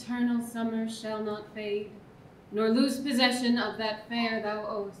thy eternal summer shall not fade, nor lose possession of that fair thou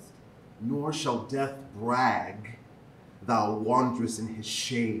owest. Nor shall death brag, thou wanderest in his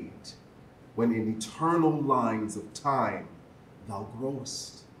shade, when in eternal lines of time thou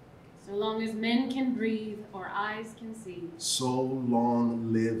growest. So long as men can breathe or eyes can see, so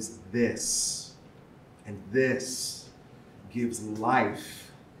long lives this, and this gives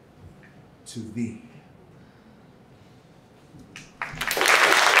life to thee.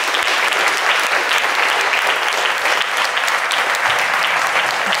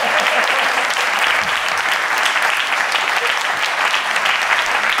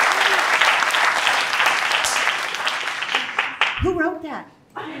 Who wrote that?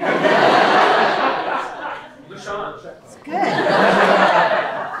 It's good.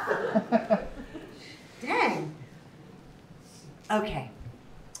 Dang. Okay.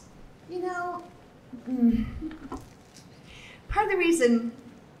 You know, part of the reason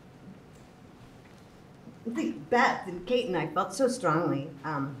I think Beth and Kate and I felt so strongly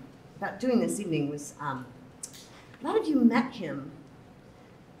about doing this evening was a lot of you met him,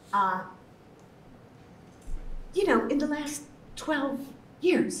 in the last 12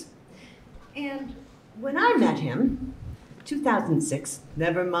 years. And when I met him, 2006,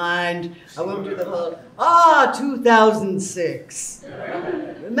 never mind, I won't do the whole, 2006.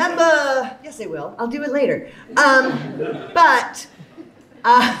 Remember, yes I will, I'll do it later.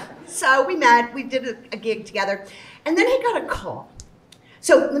 So we met, we did a gig together, and then he got a call.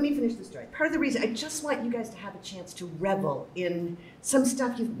 So let me finish the story. Part of the reason, I just want you guys to have a chance to revel in some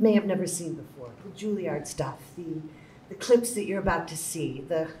stuff you may have never seen before, the Juilliard stuff, the clips that you're about to see,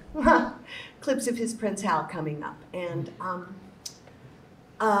 the clips of his Prince Hal coming up. And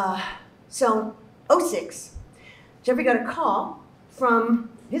so, 2006, Jeffrey got a call from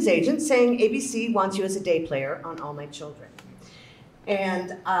his agent saying ABC wants you as a day player on All My Children.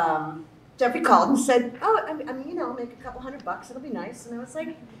 And Jeffrey called and said, I'll make a couple $100, it'll be nice. And I was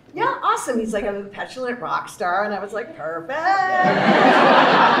like, yeah, awesome. He's like, I'm a petulant rock star. And I was like, perfect.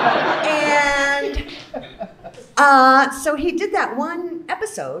 And so he did that one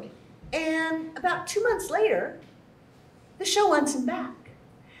episode, and about 2 months later, the show wants him back.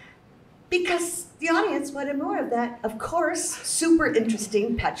 Because the audience wanted more of that, of course, super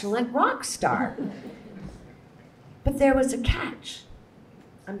interesting, petulant rock star. But there was a catch.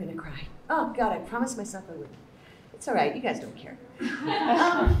 I'm gonna cry. Oh God, I promised myself I wouldn't. It's all right, you guys don't care.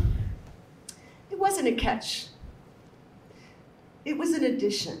 It wasn't a catch. It was an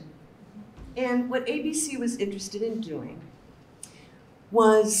addition. And what ABC was interested in doing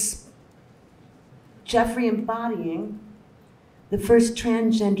was Jeffrey embodying the first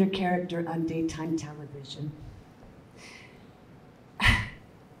transgender character on daytime television.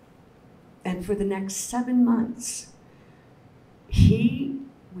 And for the next 7 months, he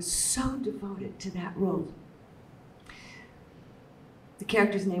was so devoted to that role. The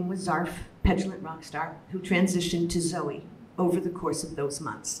character's name was Zarf, petulant rock star, who transitioned to Zoe over the course of those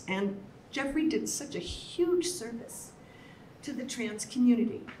months. And Jeffrey did such a huge service to the trans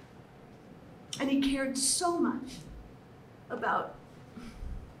community. And he cared so much about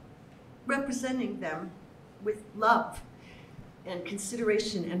representing them with love and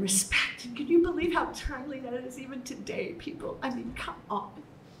consideration and respect. And can you believe how timely that is even today, people? I mean, come on.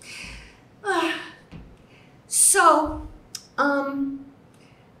 So,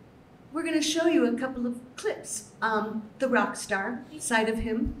 we're going to show you a couple of clips. The rock star side of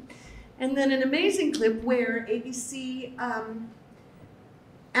him, and then an amazing clip where ABC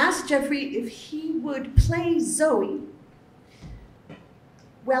asked Jeffrey if he would play Zoe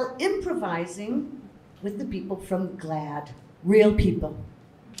while improvising with the people from GLAAD, real people.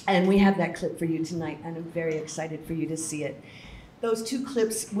 And we have that clip for you tonight, and I'm very excited for you to see it. Those two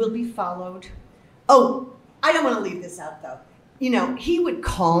clips will be followed. Oh, I don't want to leave this out though. You know, he would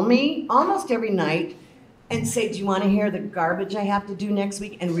call me almost every night and say, do you want to hear the garbage I have to do next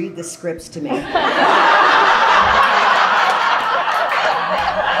week? And read the scripts to me.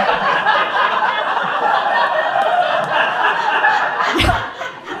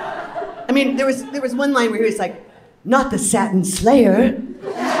 I mean, there was one line where he was like, not the Satin Slayer.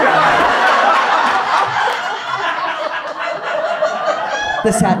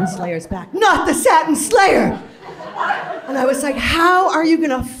 The Satin Slayer's back. Not the Satin Slayer! And I was like, how are you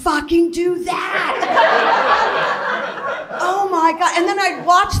gonna fucking do that? Oh my God. And then I'd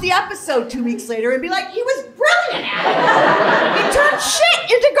watch the episode 2 weeks later and be like, he was brilliant at it. He turned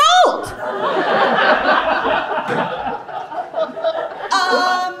shit into gold.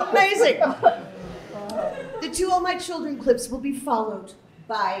 Amazing. The two All My Children clips will be followed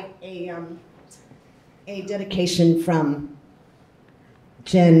by a dedication from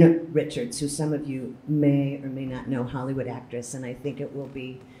Jen Richards, who some of you may or may not know, Hollywood actress, and I think it will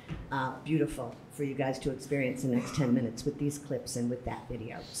be beautiful for you guys to experience the next 10 minutes with these clips and with that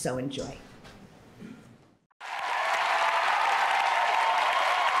video. So enjoy.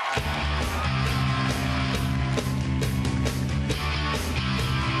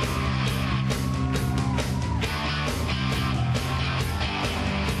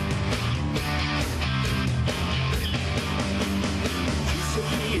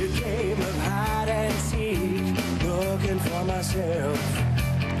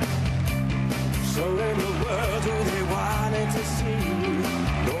 So in the world who they wanted to see,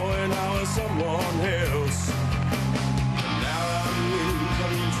 knowing I was someone else. Now I'm in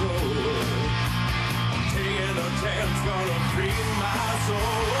control. I'm taking a chance, gonna free my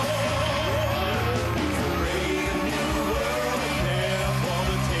soul. Create a new world there for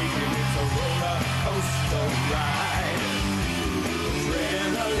the taking. It's a roller coaster ride.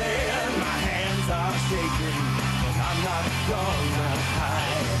 Adrenaline, my hands are shaking, but I'm not gonna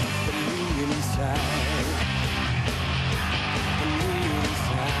hide. Inside,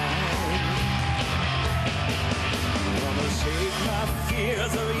 gonna shake my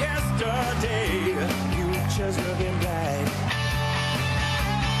fears of yesterday. Future's looking bright.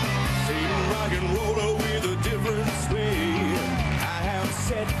 Same rock and roller with a different sway. I have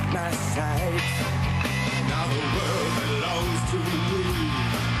set my sights. Now the world belongs to me.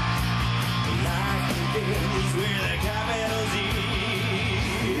 Life begins with a capital Z.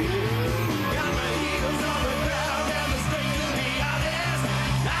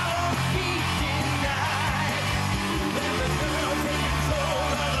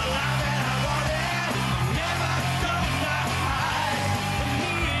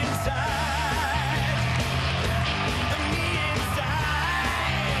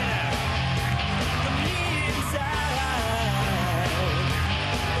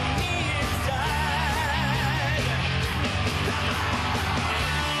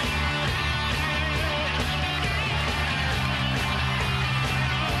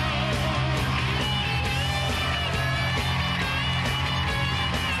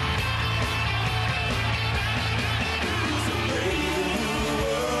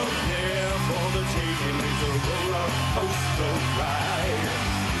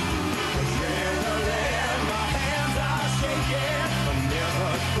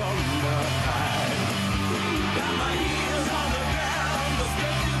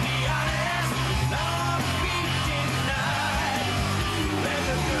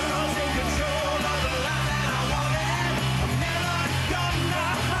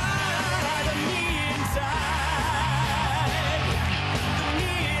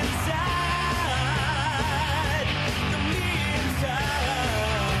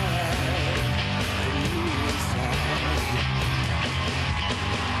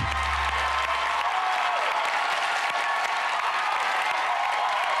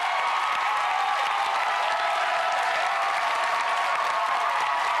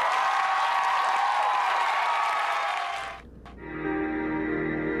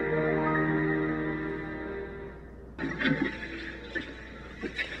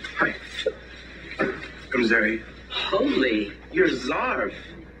 Zoe. Holy, you're Zarf.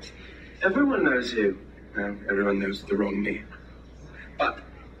 Everyone knows you. No, everyone knows the wrong me. But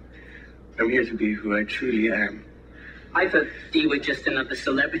I'm here to be who I truly am. I thought you were just another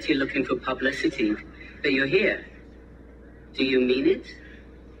celebrity looking for publicity, but you're here. Do you mean it?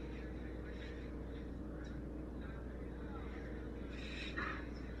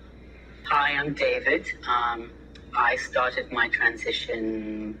 Hi, I'm David. I started my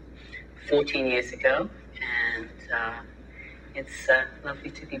transition 14 years ago, and it's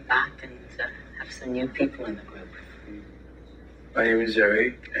lovely to be back and have some new people in the group. My name is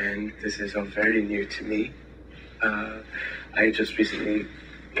Zoe, and this is all very new to me. I just recently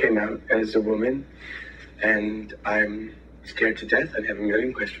came out as a woman, and I'm scared to death and have a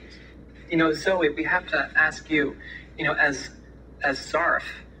million questions. You know, Zoe, we have to ask you, you know, as Zarf,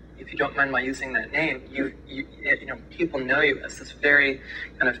 if you don't mind my using that name, you know, people know you as this very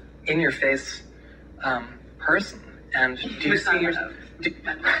kind of in-your-face person. And do you see yourself?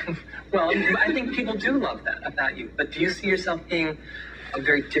 Well, I think people do love that about you. But do you see yourself being a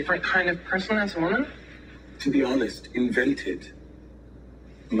very different kind of person as a woman? To be honest, invented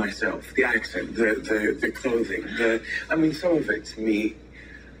myself. The accent, the clothing, I mean, some of it's me.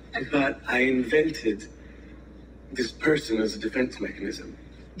 But I invented this person as a defense mechanism.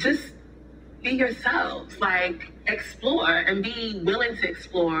 Just be yourself, like explore and be willing to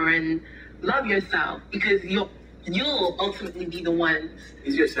explore and love yourself, because you'll ultimately be the ones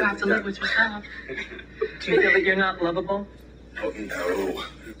who have to live with yourself. Do you feel that you're not lovable? Oh no, are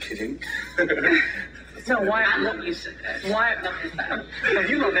you kidding? No, why? I love you, sugar. Why? No,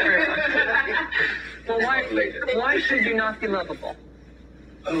 you love everyone. Well, why should you not be lovable?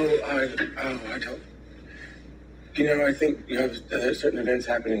 I don't. You know, I think you have certain events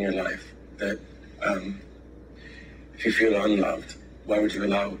happen in your life that, if you feel unloved, why would you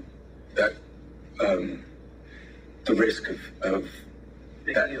allow that, the risk of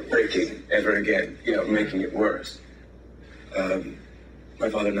that breaking ever again, you know, making it worse? My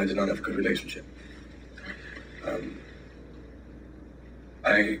father and I did not have a good relationship.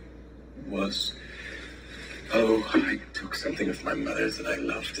 I took something of my mother's that I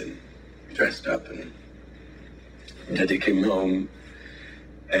loved and dressed up, and Daddy came home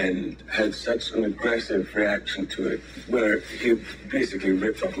and had such an aggressive reaction to it, where he basically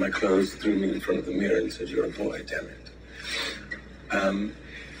ripped off my clothes, threw me in front of the mirror and said, "You're a boy, damn it."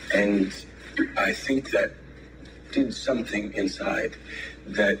 And I think that did something inside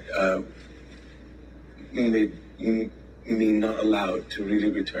that made me not allowed to really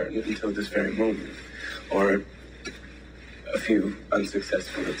return until this very moment, or a few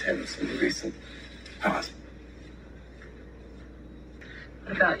unsuccessful attempts in the recent past.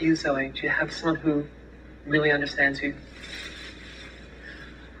 What about you, Zoe? Do you have someone who really understands you?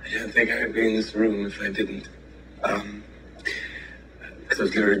 I don't think I'd be in this room if I didn't. Because I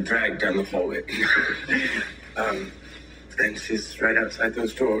was literally dragged down the hallway. And she's right outside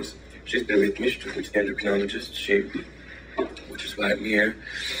those doors. She's been with me. She took me to the endocrinologist, which is why I'm here.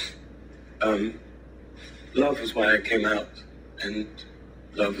 Love is why I came out, and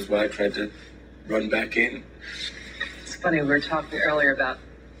love is why I tried to run back in. It's funny, we were talking earlier about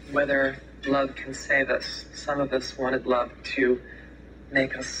whether love can save us. Some of us wanted love to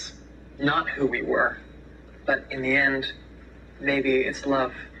make us not who we were, but in the end, maybe it's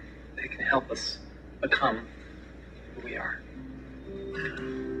love that can help us become who we are.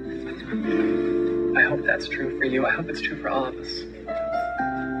 I hope that's true for you. I hope it's true for all of us.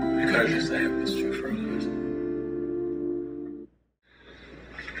 Regardless, I hope it's true for all of us.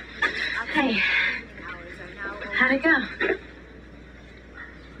 Hey, how'd it go?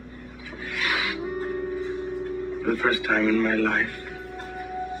 For the first time in my life,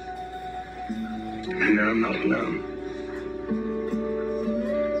 I know I'm not alone.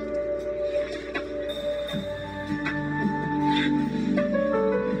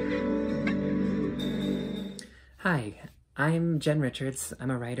 Hi, I'm Jen Richards. I'm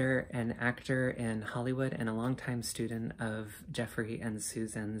a writer and actor in Hollywood and a longtime student of Jeffrey and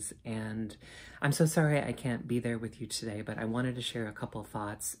Susan's, and I'm so sorry I can't be there with you today, but I wanted to share a couple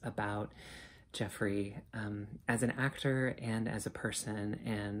thoughts about Jeffrey as an actor and as a person,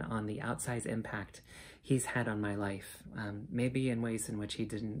 and on the outsized impact he's had on my life, maybe in ways in which he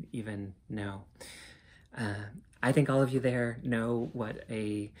didn't even know. I think all of you there know what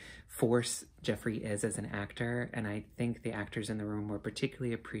a force Jeffrey is as an actor, and I think the actors in the room will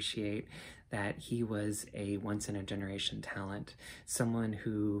particularly appreciate that he was a once-in-a-generation talent, someone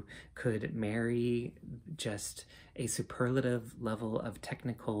who could marry just a superlative level of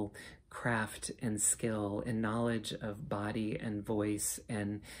technical craft and skill and knowledge of body and voice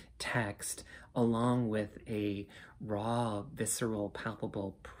and text, along with a raw, visceral,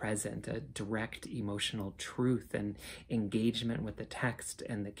 palpable present, a direct emotional truth and engagement with the text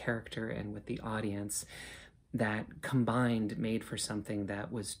and the character and with the audience, that combined made for something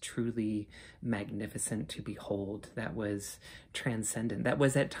that was truly magnificent to behold, that was transcendent, that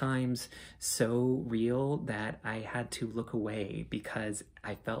was at times so real that I had to look away because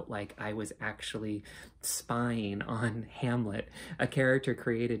I felt like I was actually spying on Hamlet, a character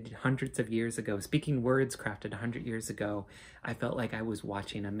created hundreds of years ago, speaking words crafted 100 years ago. I felt like I was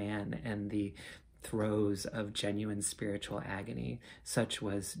watching a man and the throes of genuine spiritual agony. Such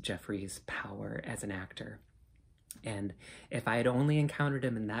was Jeffrey's power as an actor. And if I had only encountered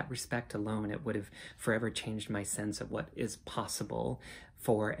him in that respect alone, it would have forever changed my sense of what is possible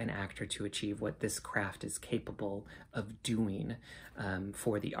for an actor to achieve, what this craft is capable of doing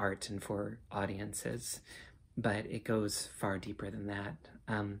for the art and for audiences. But it goes far deeper than that.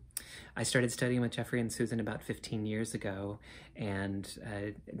 I started studying with Jeffrey and Susan about 15 years ago and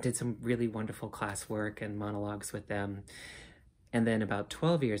did some really wonderful classwork and monologues with them. And then about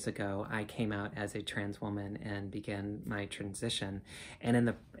 12 years ago, I came out as a trans woman and began my transition.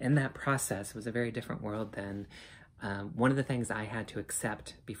 And in that process, it was a very different world then. One of the things I had to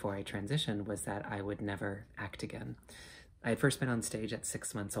accept before I transitioned was that I would never act again. I had first been on stage at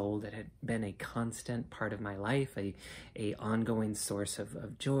 6 months old. It had been a constant part of my life, a ongoing source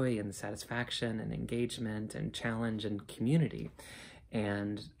of joy and satisfaction and engagement and challenge and community.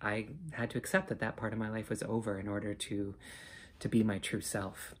 And I had to accept that that part of my life was over in order to be my true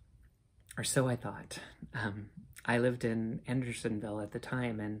self, or so I thought. I lived in Andersonville at the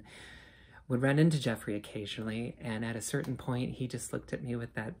time and would run into Jeffrey occasionally, and at a certain point he just looked at me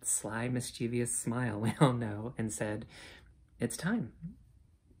with that sly, mischievous smile we all know and said, "It's time.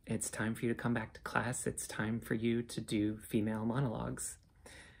 It's time for you to come back to class. It's time for you to do female monologues."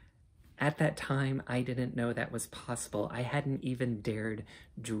 At that time, I didn't know that was possible. I hadn't even dared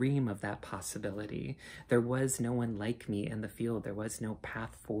dream of that possibility. There was no one like me in the field. There was no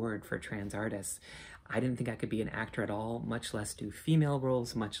path forward for trans artists. I didn't think I could be an actor at all, much less do female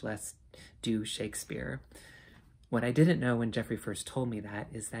roles, much less do Shakespeare. What I didn't know when Jeffrey first told me that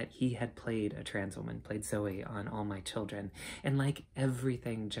is that he had played a trans woman, played Zoe on All My Children. And like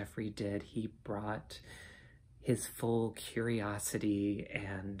everything Jeffrey did, he brought his full curiosity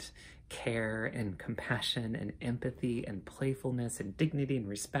and care and compassion and empathy and playfulness and dignity and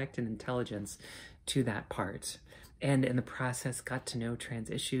respect and intelligence to that part. And in the process got to know trans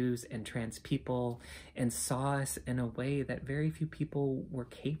issues and trans people and saw us in a way that very few people were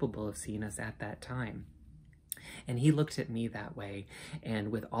capable of seeing us at that time. And he looked at me that way,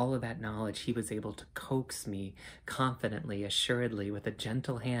 and with all of that knowledge, he was able to coax me confidently, assuredly, with a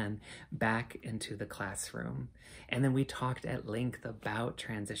gentle hand back into the classroom. And then we talked at length about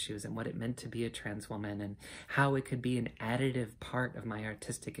trans issues and what it meant to be a trans woman and how it could be an additive part of my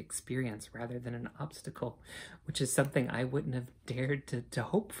artistic experience rather than an obstacle, which is something I wouldn't have dared to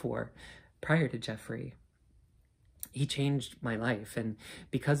hope for prior to Jeffrey. He changed my life, and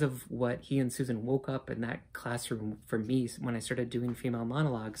because of what he and Susan woke up in that classroom for me when I started doing female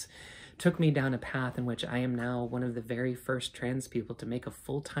monologues, took me down a path in which I am now one of the very first trans people to make a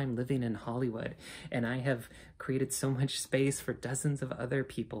full-time living in Hollywood, and I have created so much space for dozens of other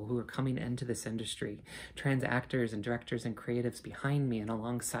people who are coming into this industry, trans actors and directors and creatives behind me and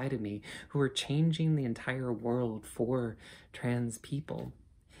alongside of me who are changing the entire world for trans people.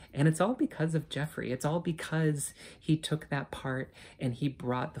 And it's all because of Jeffrey. It's all because he took that part and he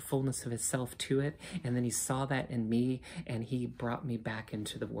brought the fullness of his self to it, and then he saw that in me and he brought me back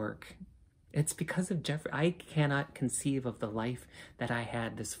into the work. It's because of Jeffrey. I cannot conceive of the life that I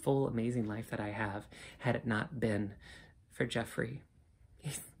had, this full, amazing life that I have, had it not been for Jeffrey.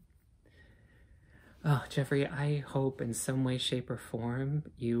 Oh, Jeffrey, I hope in some way, shape, or form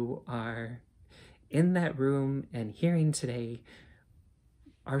you are in that room and hearing today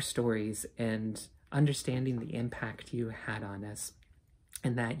our stories and understanding the impact you had on us,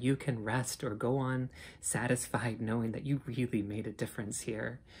 and that you can rest or go on satisfied knowing that you really made a difference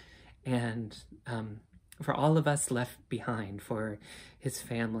here. And for all of us left behind, for his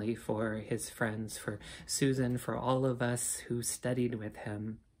family, for his friends, for Susan, for all of us who studied with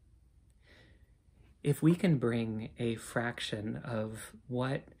him, if we can bring a fraction of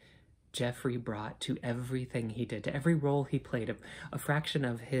what Jeffrey brought to everything he did, to every role he played, a fraction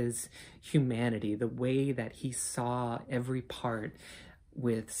of his humanity, the way that he saw every part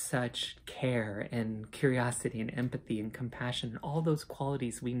with such care and curiosity and empathy and compassion, and all those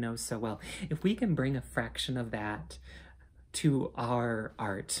qualities we know so well. If we can bring a fraction of that to our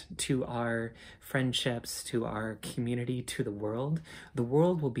art, to our friendships, to our community, to the world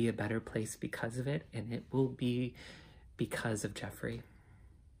will be a better place because of it, and it will be because of Jeffrey.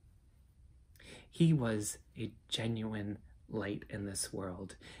 He was a genuine light in this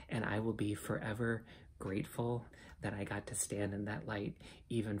world, and I will be forever grateful that I got to stand in that light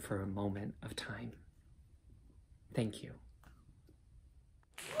even for a moment of time. Thank you.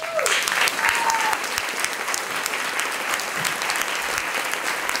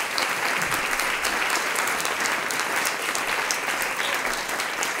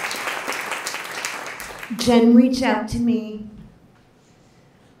 Jen reached out to me,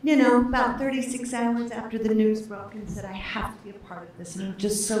 you know, about 36 hours after the news broke and said, I have to be a part of this. And I'm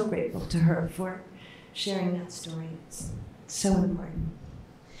just so grateful to her for sharing that story. It's so important.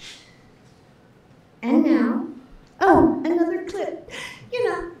 And now, oh, another clip. You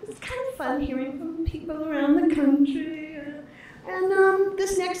know, it's kind of fun hearing from people around the country. And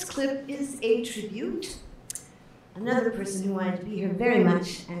this next clip is a tribute. Another person who wanted to be here very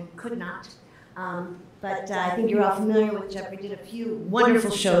much and could not. But I think you're all familiar with Jeffrey. Did a few wonderful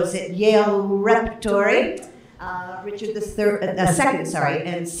shows at Yale Repertory, Richard II,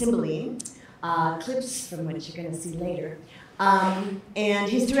 and Cymbeline, clips from which you're going to see later. And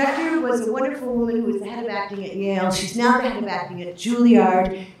his director was a wonderful woman who was the head of acting at Yale. She's now the head of acting at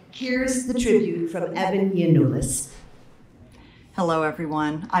Juilliard. Here's the tribute from Evan Yanulis. Hello,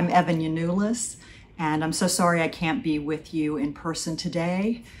 everyone. I'm Evan Yanulis, and I'm so sorry I can't be with you in person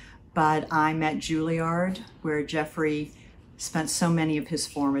today. But I'm at Juilliard, where Jeffrey spent so many of his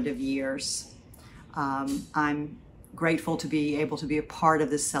formative years. I'm grateful to be able to be a part of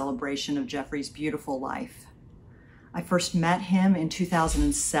this celebration of Jeffrey's beautiful life. I first met him in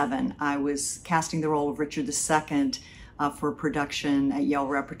 2007. I was casting the role of Richard II for a production at Yale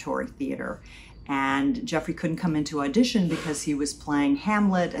Repertory Theater. And Jeffrey couldn't come into audition because he was playing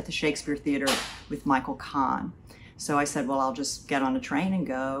Hamlet at the Shakespeare Theater with Michael Kahn. So I said, well, I'll just get on a train and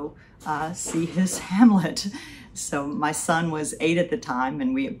go see his Hamlet. So my son was 8 at the time,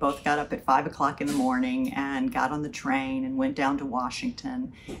 and we both got up at 5 o'clock in the morning and got on the train and went down to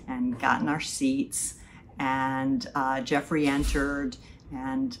Washington and got in our seats. And Jeffrey entered,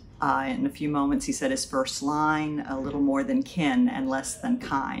 and in a few moments he said his first line, a little more than kin and less than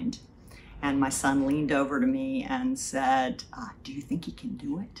kind. And my son leaned over to me and said, do you think he can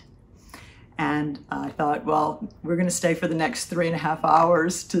do it? And I thought, well, we're going to stay for the next 3.5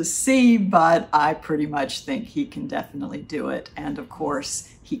 hours to see, but I pretty much think he can definitely do it. And of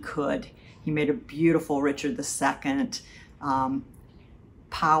course, he could. He made a beautiful Richard II,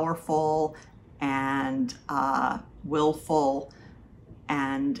 powerful and willful,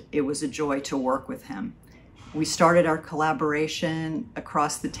 and it was a joy to work with him. We started our collaboration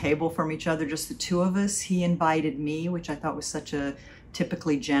across the table from each other, just the two of us. He invited me, which I thought was such a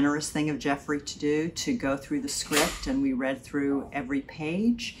typically generous thing of Jeffrey to do, to go through the script, and we read through every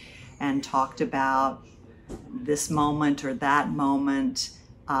page and talked about this moment or that moment,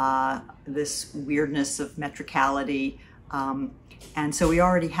 this weirdness of metricality. And so we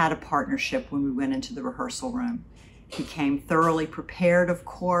already had a partnership when we went into the rehearsal room. He came thoroughly prepared, of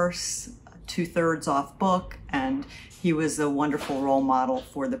course, 2/3 off book, and he was a wonderful role model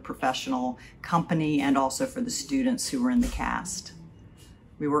for the professional company and also for the students who were in the cast.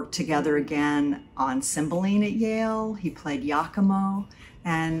 We worked together again on Cymbeline at Yale. He played Iachimo,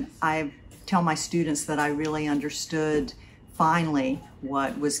 and I tell my students that I really understood finally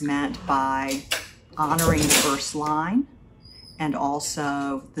what was meant by honoring the first line and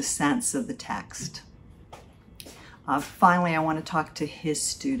also the sense of the text. Finally, I want to talk to his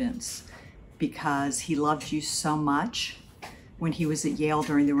students because he loved you so much. When he was at Yale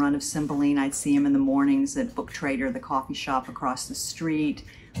during the run of Cymbeline, I'd see him in the mornings at Book Trader, the coffee shop across the street,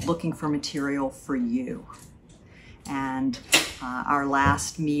 looking for material for you. And our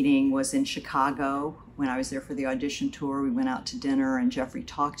last meeting was in Chicago. When I was there for the audition tour, we went out to dinner and Jeffrey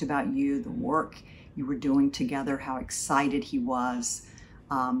talked about you, the work you were doing together, how excited he was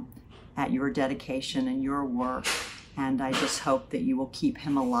at your dedication and your work. And I just hope that you will keep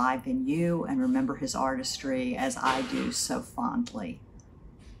him alive in you and remember his artistry as I do so fondly.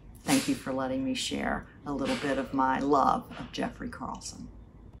 Thank you for letting me share a little bit of my love of Jeffrey Carlson.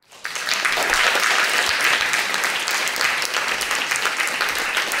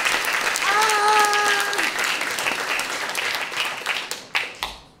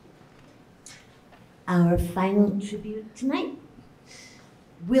 Our final tribute tonight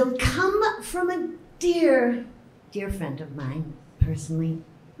will come from a dear friend of mine, personally.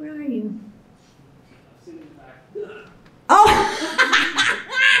 Where are you? Oh!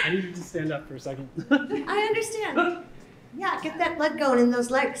 I needed to stand up for a second. I understand. Yeah, get that blood going in those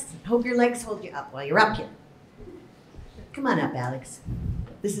legs. Hope your legs hold you up while you're up here. Come on up, Alex.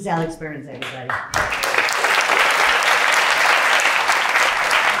 This is Alex Burns, everybody.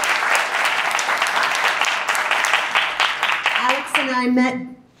 Alex and I met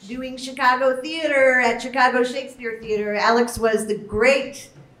doing Chicago theater at Chicago Shakespeare Theater. Alex was the great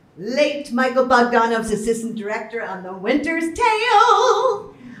late Michael Bogdanov's assistant director on The Winter's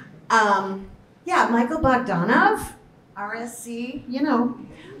Tale. Yeah, Michael Bogdanov, RSC, you know.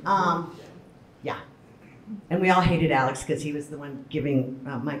 Yeah. And we all hated Alex because he was the one giving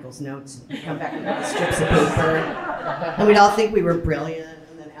Michael's notes and come back with little strips of paper. And we'd all think we were brilliant.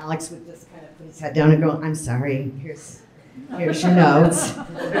 And then Alex would just kind of put his head down and go, I'm sorry, here's your notes.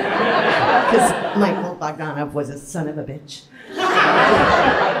 Because Michael Bogdanov was a son of a bitch.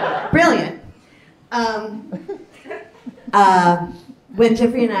 Brilliant. When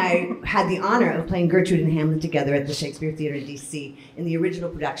Jeffrey and I had the honor of playing Gertrude and Hamlet together at the Shakespeare Theater in DC, in the original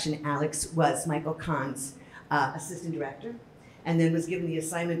production, Alex was Michael Kahn's assistant director, and then was given the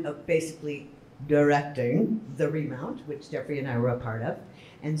assignment of basically directing the remount, which Jeffrey and I were a part of.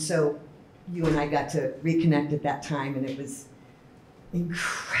 And so you and I got to reconnect at that time, and it was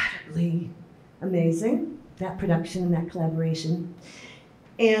incredibly amazing, that production and that collaboration.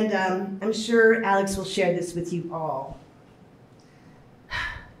 And I'm sure Alex will share this with you all.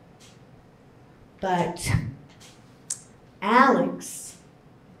 But Alex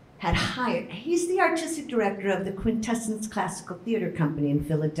had hired, he's the artistic director of the Quintessence Classical Theater Company in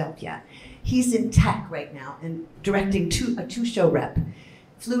Philadelphia. He's in tech right now and directing a two-show rep.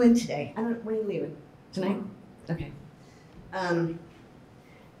 Flew in today. I don't know, when are you leaving? Tonight? Okay.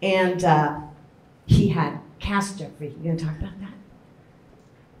 He had cast Jeffrey. You gonna talk about that?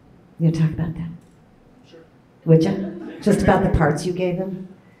 You gonna talk about that? Sure. Would you? Just about the parts you gave him?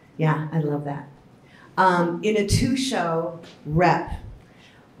 Yeah, I love that. In a two-show rep.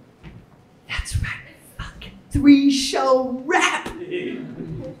 That's right, fucking 3-show rep.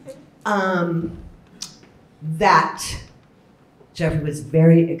 That Jeffrey was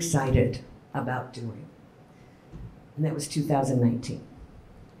very excited about doing. And that was 2019.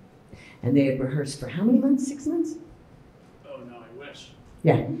 And they had rehearsed for how many months? 6 months? Oh no, I wish.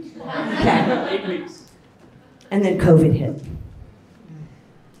 Yeah. Okay. 8 weeks. And then COVID hit.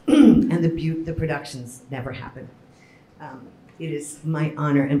 And the productions never happened. It is my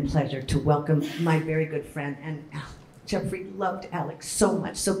honor and pleasure to welcome my very good friend, and Jeffrey loved Alex so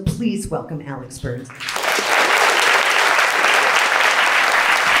much, so please welcome Alex Burns. Thank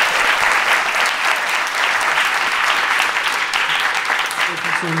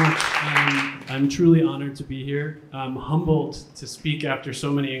you so much. I'm truly honored to be here. I'm humbled to speak after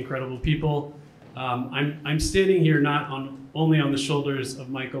so many incredible people. I'm standing here not only on the shoulders of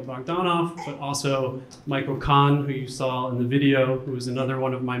Michael Bogdanov, but also Michael Kahn, who you saw in the video, who was another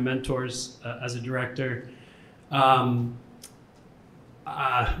one of my mentors as a director. When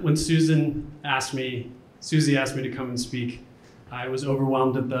Susie asked me to come and speak, I was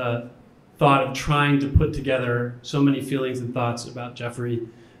overwhelmed at the thought of trying to put together so many feelings and thoughts about Jeffrey.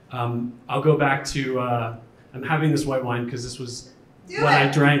 I'll go back to, I'm having this white wine because this was what I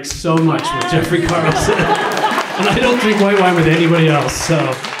drank so much with Jeffrey Carlson. And I don't drink white wine with anybody else, so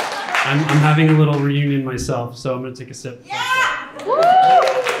I'm having a little reunion myself, so I'm gonna take a sip.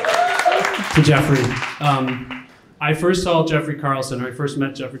 To Jeffrey. I first saw Jeffrey Carlson, or I first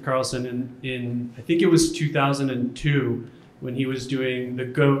met Jeffrey Carlson in I think it was 2002, when he was doing The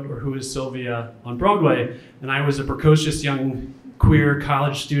Goat, or Who is Sylvia, on Broadway, and I was a precocious young queer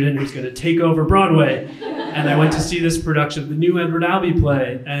college student who's gonna take over Broadway. And I went to see this production of the new Edward Albee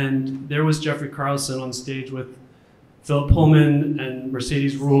play, and there was Jeffrey Carlson on stage with Philip Pullman and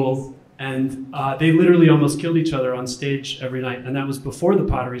Mercedes Ruehl, and they literally almost killed each other on stage every night, and that was before the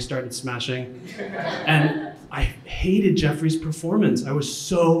pottery started smashing. And I hated Jeffrey's performance. I was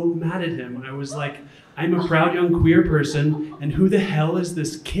so mad at him. I was like, I'm a proud young queer person, and who the hell is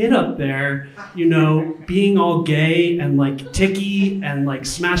this kid up there, you know, being all gay and like ticky and like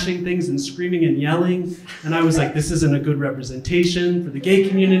smashing things and screaming and yelling. And I was like, this isn't a good representation for the gay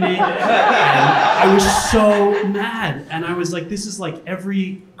community. And I was so mad. And I was like, this is like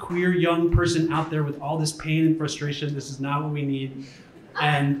every queer young person out there with all this pain and frustration. This is not what we need.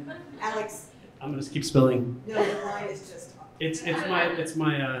 And Alex, I'm gonna keep spilling. No, the line is just. It's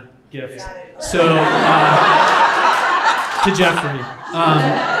my gift. So, to Jeffrey.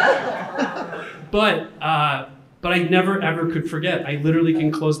 But I never ever could forget. I literally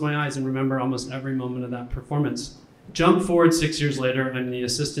can close my eyes and remember almost every moment of that performance. Jump forward 6 years later, I'm the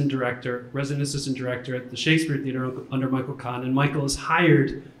resident assistant director at the Shakespeare Theater under Michael Kahn, and Michael has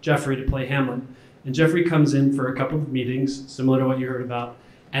hired Jeffrey to play Hamlet. And Jeffrey comes in for a couple of meetings, similar to what you heard about,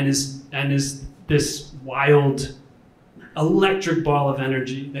 and is this wild, electric ball of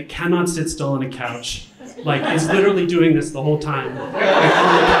energy that cannot sit still on a couch. Like, is literally doing this the whole time, like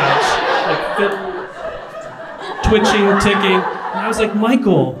on the couch, like twitching, ticking. And I was like,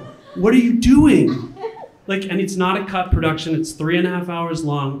 Michael, what are you doing? Like, and it's not a cut production, it's 3.5 hours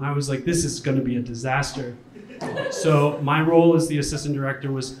long. I was like, this is gonna be a disaster. So my role as the assistant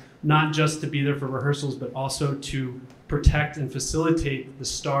director was not just to be there for rehearsals, but also to protect and facilitate the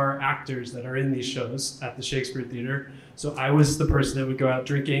star actors that are in these shows at the Shakespeare Theater. So I was the person that would go out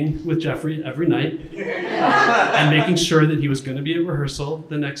drinking with Jeffrey every night and making sure that he was going to be at rehearsal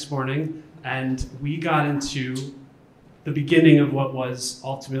the next morning. And we got into the beginning of what was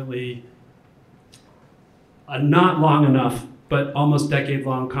ultimately a not long enough, but almost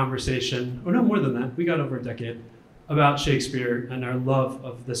decade-long conversation, or no more than that, we got over a decade, about Shakespeare and our love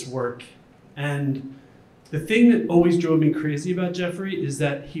of this work. And the thing that always drove me crazy about Jeffrey is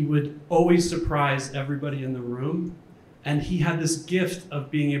that he would always surprise everybody in the room. And he had this gift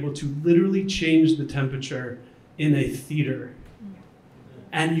of being able to literally change the temperature in a theater.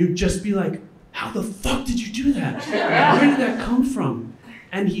 And you'd just be like, how the fuck did you do that? Where did that come from?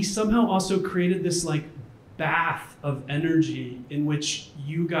 And he somehow also created this like bath of energy in which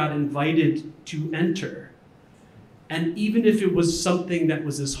you got invited to enter. And even if it was something that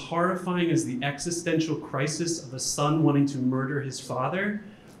was as horrifying as the existential crisis of a son wanting to murder his father,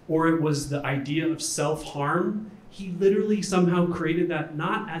 or it was the idea of self-harm, he literally somehow created that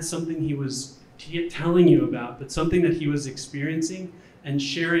not as something he was telling you about, but something that he was experiencing and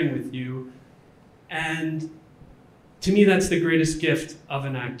sharing with you. And to me, that's the greatest gift of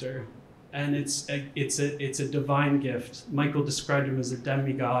an actor. And it's a divine gift. Michael described him as a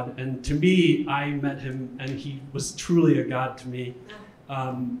demigod, and to me, I met him, and he was truly a god to me.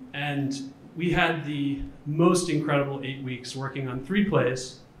 And we had the most incredible 8 weeks working on 3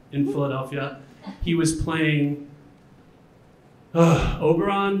 plays in Philadelphia. He was playing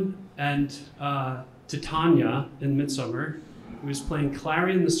Oberon and Titania in Midsummer. He was playing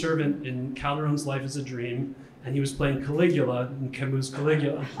Clarion the Servant in Calderon's Life is a Dream. And he was playing Caligula in Camus'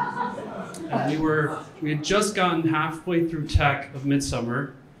 Caligula. And we had just gotten halfway through tech of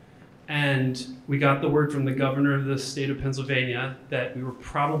Midsummer, and we got the word from the governor of the state of Pennsylvania that we were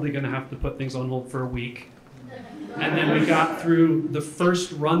probably gonna have to put things on hold for a week. And then we got through the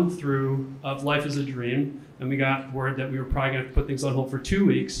first run through of Life is a Dream, and we got word that we were probably gonna have to put things on hold for 2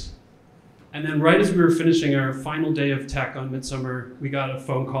 weeks. And then right as we were finishing our final day of tech on Midsummer, we got a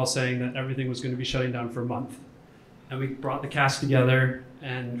phone call saying that everything was gonna be shutting down for a month. And we brought the cast together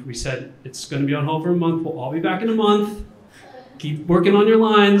and we said, it's gonna be on hold for a month, we'll all be back in a month. Keep working on your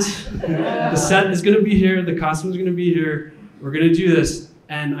lines. The set is gonna be here, the costume is gonna be here, we're gonna do this.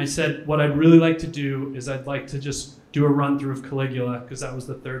 And I said, what I'd really like to do is I'd like to just do a run through of Caligula, because that was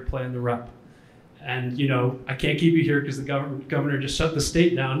the 3rd play in the rep. And you know, I can't keep you here because the governor just shut the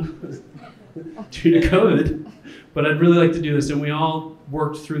state down due to COVID. But I'd really like to do this, and we all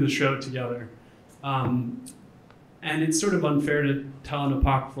worked through the show together. And it's sort of unfair to tell an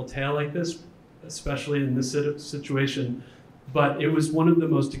apocryphal tale like this, especially in this situation, but it was one of the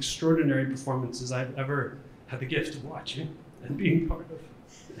most extraordinary performances I've ever had the gift of watching and being part of.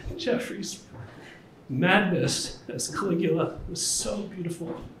 And Jeffrey's madness as Caligula was so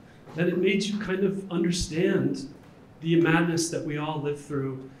beautiful that it made you kind of understand the madness that we all live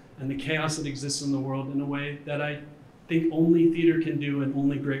through and the chaos that exists in the world in a way that I think only theater can do and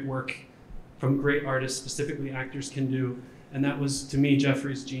only great work from great artists, specifically actors, can do. And that was, to me,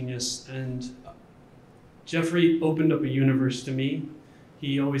 Jeffrey's genius. And Jeffrey opened up a universe to me.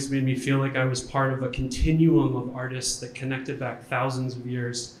 He always made me feel like I was part of a continuum of artists that connected back thousands of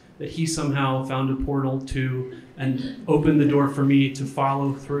years, that he somehow found a portal to and opened the door for me to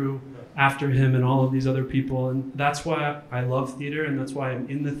follow through after him and all of these other people. And that's why I love theater, and that's why I'm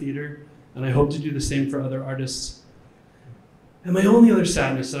in the theater. And I hope to do the same for other artists. And my only other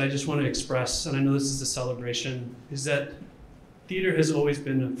sadness that I just want to express, and I know this is a celebration, is that theater has always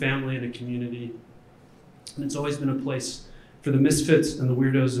been a family and a community. And it's always been a place for the misfits and the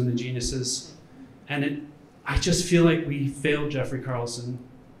weirdos and the geniuses. And I just feel like we failed Jeffrey Carlson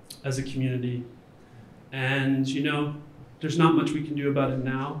as a community. And you know, there's not much we can do about it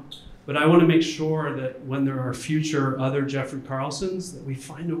now, but I want to make sure that when there are future other Jeffrey Carlsons, that we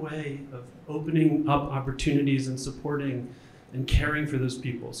find a way of opening up opportunities and supporting and caring for those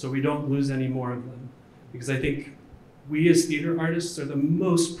people so we don't lose any more of them. Because I think we as theater artists are the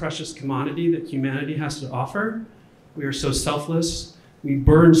most precious commodity that humanity has to offer. We are so selfless, we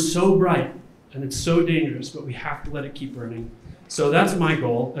burn so bright, and it's so dangerous, but we have to let it keep burning. So that's my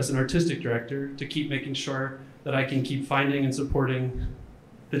goal as an artistic director, to keep making sure that I can keep finding and supporting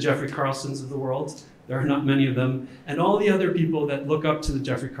the Jeffrey Carlsons of the world. There are not many of them. And all the other people that look up to the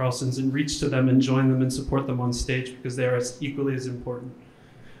Jeffrey Carlsons and reach to them and join them and support them on stage, because they are equally as important.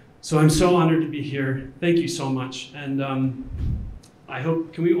 So I'm so honored to be here. Thank you so much. And I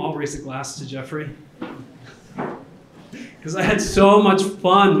hope, can we all raise a glass to Jeffrey? Because I had so much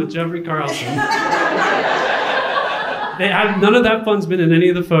fun with Jeffrey Carlson. None of that fun's been in any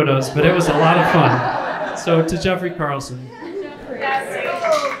of the photos, but it was a lot of fun. So to Jeffrey Carlson.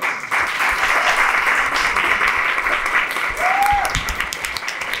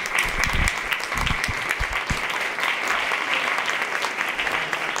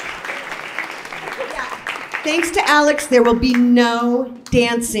 Thanks to Alex, there will be no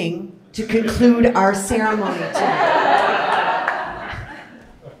dancing to conclude our ceremony tonight.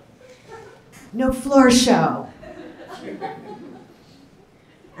 No floor show.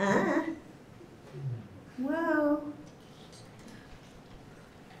 Whoa.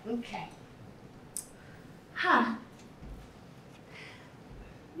 Okay. Huh.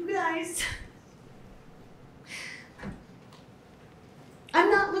 You guys,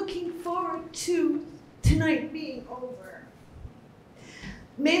 I'm not looking forward to tonight being over.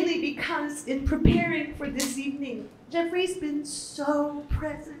 Mainly because in preparing for this evening, Jeffrey's been so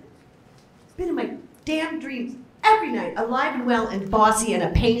present. He's been in my damn dreams every night, alive and well and bossy and a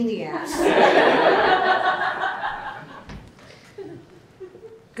pain in the ass.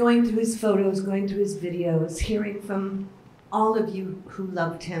 Going through his photos, going through his videos, hearing from all of you who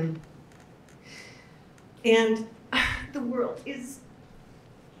loved him. And the world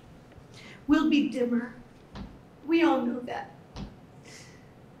will be dimmer. We all know that.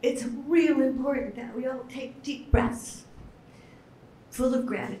 It's real important that we all take deep breaths, full of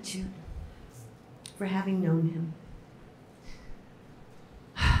gratitude for having known him.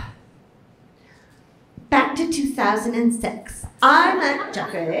 Back to 2006. I met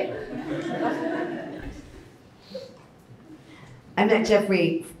Jeffrey. I met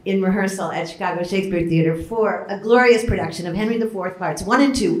Jeffrey in rehearsal at Chicago Shakespeare Theater for a glorious production of Henry IV Parts 1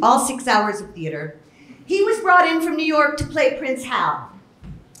 and 2, all 6 hours of theater. He was brought in from New York to play Prince Hal.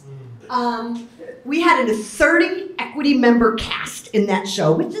 We had a 30 equity member cast in that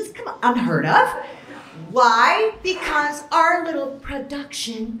show, which is unheard of. Why? Because our little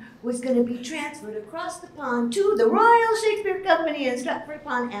production was going to be transferred across the pond to the Royal Shakespeare Company in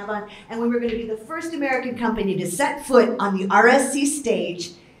Stratford-upon-Avon, and we were going to be the first American company to set foot on the RSC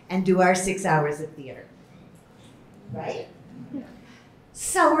stage and do our 6 hours of theater. Right?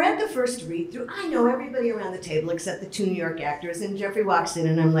 So we're at the first read-through. I know everybody around the table except the 2 New York actors, and Jeffrey walks in,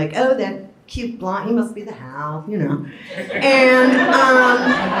 and I'm like, oh, that cute blonde, he must be the Hal, you know. And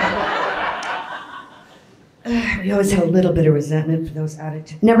we always had a little bit of resentment for those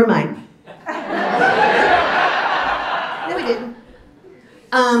attitudes. Never mind. No, we didn't.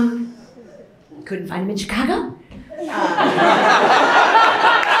 Couldn't find him in Chicago.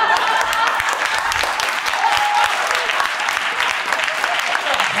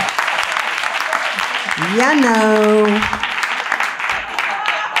 You know.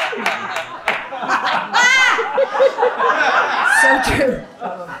 So true.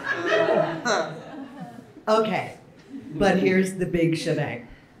 Okay, but here's the big shebang.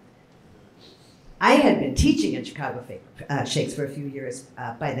 I had been teaching at Chicago Shakes for a few years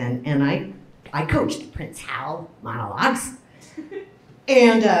by then, and I coached Prince Hal monologues.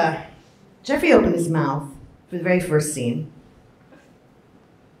 And Jeffrey opened his mouth for the very first scene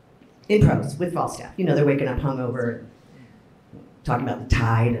in prose with Falstaff. You know, they're waking up hungover, talking about the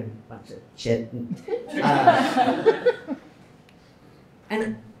tide and a bunch of shit.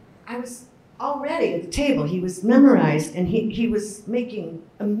 And I was already at the table. He was memorized, and he was making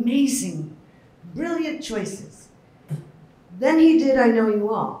amazing, brilliant choices. Then he did I Know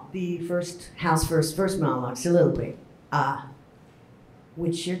You All, the Hal's first monologue, soliloquy,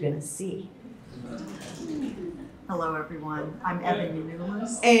 which you're gonna see. Hello, everyone. I'm Evan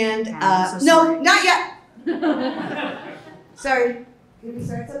Yanulis. And no, not yet. Sorry. Did we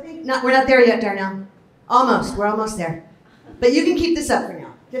start something? No, we're not there yet, Darnell. Almost. We're almost there. But you can keep this up for now.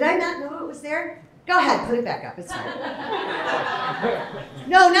 Did I not know it was there? Go ahead, put it back up. It's fine.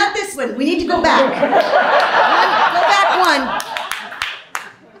 No, not this one. We need to go back. Go back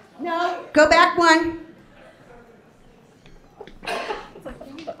one. No, go back one.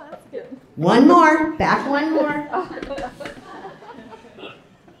 One more. Back one more.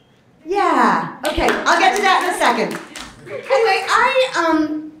 Yeah. Okay, I'll get to that in a second. Anyway,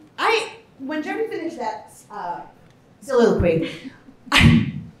 when Jeffrey finished that soliloquy,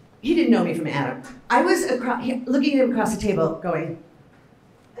 he didn't didn't know me from Adam. I was looking at him across the table going,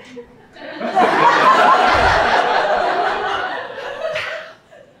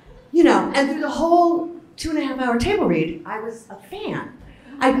 you know, and through the whole 2.5-hour table read, I was a fan.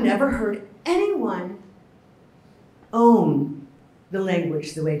 I'd never heard anyone own the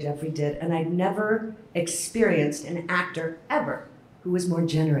language the way Jeffrey did, and I'd never experienced an actor ever who was more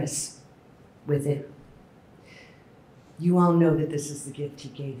generous with it. You all know that this is the gift he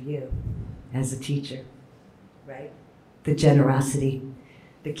gave you as a teacher, right? The generosity,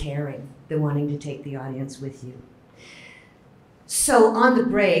 the caring, the wanting to take the audience with you. So on the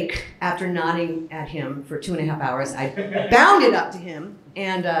break, after nodding at him for 2.5 hours, I bounded up to him,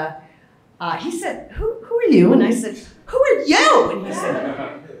 and he said, who are you? And I said, who are you? And he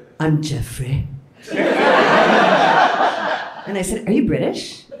said, I'm Jeffrey. And I said, are you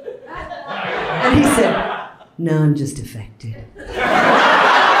British? And he said, no, I'm just affected.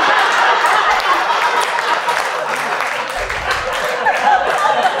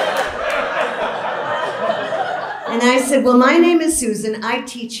 And I said, well, my name is Susan, I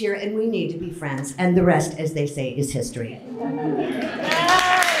teach here, and we need to be friends. And the rest, as they say, is history.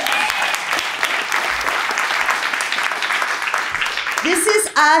 This is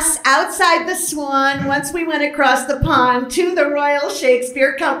us outside the Swan once we went across the pond to the Royal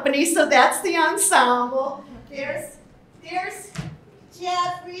Shakespeare Company, so that's the ensemble. There's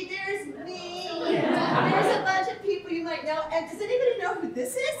Jeffrey, there's me, there's a bunch of people you might know, and does anybody know who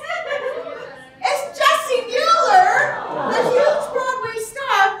this is? It's Jessie Mueller, the huge Broadway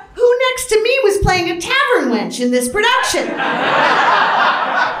star, who next to me was playing a tavern wench in this production.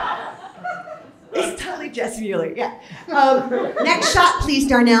 It's totally Jessie Mueller, yeah. Next shot, please,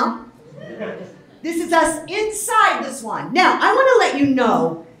 Darnell. This is us inside the Swan. Now, I want to let you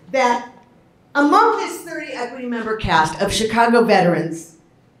know that among this 30 equity member cast of Chicago veterans,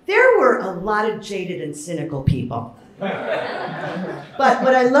 there were a lot of jaded and cynical people. But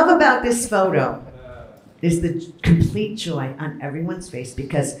what I love about this photo is the complete joy on everyone's face,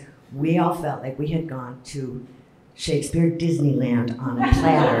 because we all felt like we had gone to Shakespeare Disneyland on a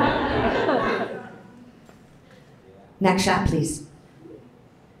platter. Next shot, please.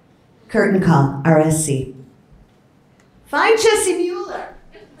 Curtain call, RSC. Find Jessie Mueller.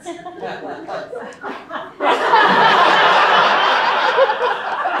 Looking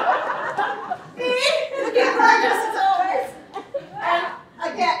gorgeous as always.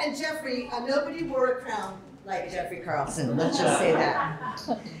 And Jeffrey, nobody wore a crown like Jeffrey Carlson. Let's just say that.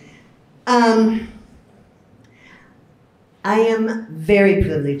 I am very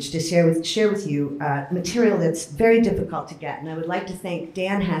privileged to share with you material that's very difficult to get, and I would like to thank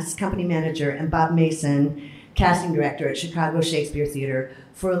Dan Hess, company manager, and Bob Mason, casting director at Chicago Shakespeare Theater,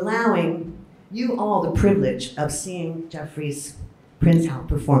 for allowing you all the privilege of seeing Jeffrey's Prince Hal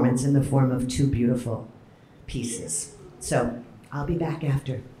performance in the form of 2 beautiful pieces. So I'll be back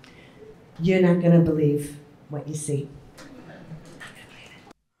after. You're not going to believe what you see.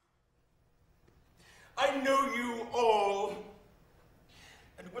 I know you all,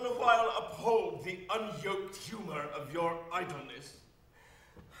 and will a while uphold the unyoked humor of your idleness.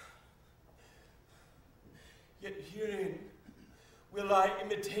 Yet herein will I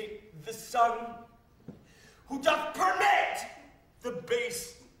imitate the sun, who doth permit the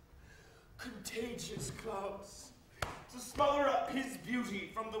base, contagious clouds to smother up his beauty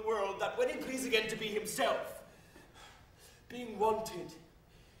from the world, that when he please again to be himself, being wanted,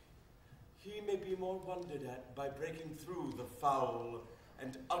 he may be more wondered at by breaking through the foul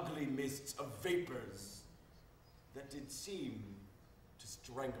and ugly mists of vapors that did seem to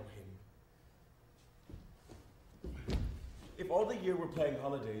strangle him. If all the year were playing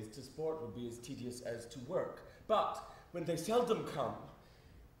holidays, to sport would be as tedious as to work. But when they seldom come,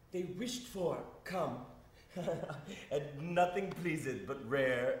 they wished for come, and nothing pleaseth but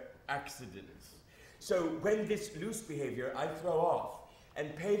rare accidents. So when this loose behavior I throw off,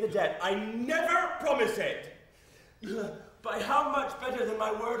 and pay the debt I never promised. By how much better than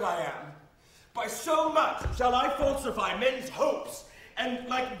my word I am? By so much shall I falsify men's hopes, and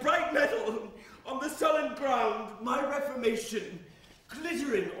like bright metal on the sullen ground, my reformation,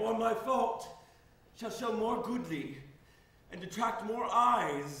 glittering o'er my fault, shall show more goodly, and attract more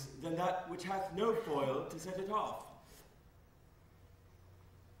eyes than that which hath no foil to set it off.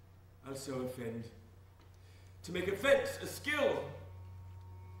 I'll so offend, to make offense a skill,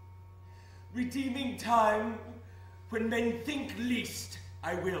 redeeming time when men think least,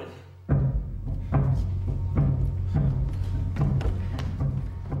 I will.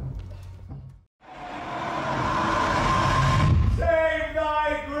 Save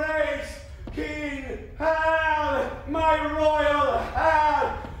thy grace, King Hal, my royal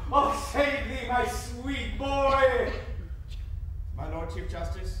hand of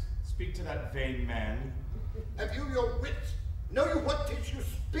Speak to that vain man. Have you your wits? Know you what did you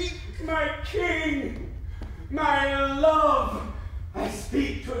speak? My king! My love! I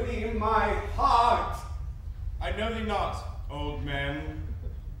speak to thee in my heart. I know thee not, old man.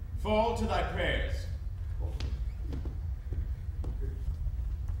 Fall to thy prayers.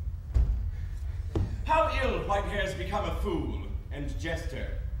 How ill white hairs become a fool and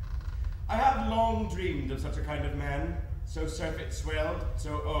jester. I have long dreamed of such a kind of man, so surfeit-swelled,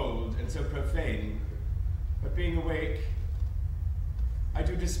 so old, and so profane. But being awake, I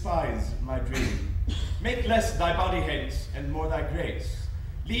do despise my dream. Make less thy body hence, and more thy grace.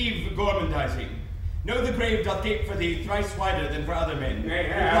 Leave gormandizing. Know the grave doth gape for thee thrice wider than for other men.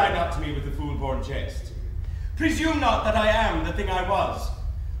 Reply not to me with the fool-born jest. Presume not that I am the thing I was,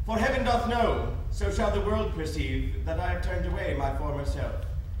 for heaven doth know, so shall the world perceive, that I have turned away my former self.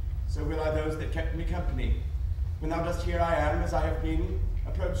 So will I those that kept me company. When thou dost hear I am as I have been,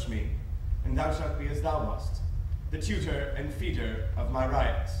 approach me, and thou shalt be as thou wast, the tutor and feeder of my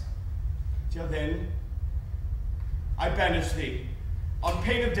rights. Till then, I banish thee, on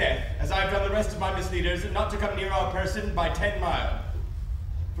pain of death, as I have done the rest of my misleaders, and not to come near our person by 10 mile.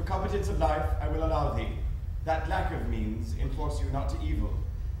 For competence of life I will allow thee, that lack of means enforce you not to evil.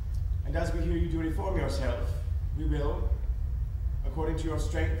 And as we hear you do reform yourself, we will, according to your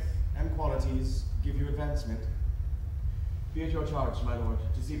strength and qualities, give you advancement. Be at your charge, my lord,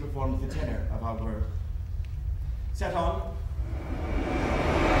 to see performed the tenor of our word. Set on.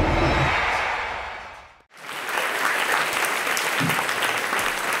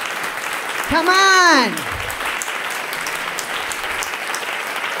 Come on!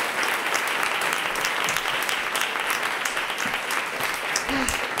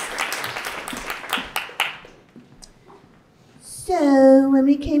 So when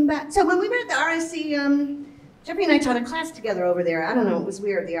we came back, when we were at the RSC, Jeffrey and I taught a class together over there. I don't know, it was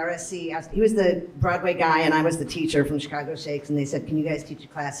weird. The RSC, he was the Broadway guy and I was the teacher from Chicago Shakes, and they said, can you guys teach a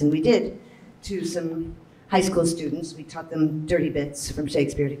class? And we did, to some high school students. We taught them dirty bits from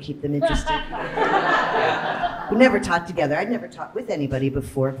Shakespeare to keep them interested. We never taught together. I'd never taught with anybody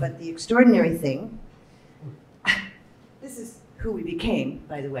before, but the extraordinary thing, this is who we became,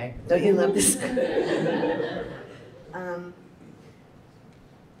 by the way. Don't you love this?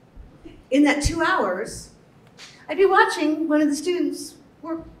 In that 2 hours, I'd be watching one of the students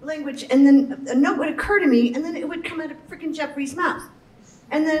work language, and then a note would occur to me, and then it would come out of frickin' Jeffrey's mouth.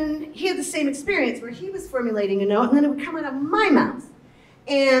 And then he had the same experience where he was formulating a note, and then it would come out of my mouth.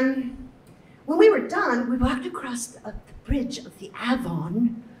 And when we were done, we walked across the bridge of the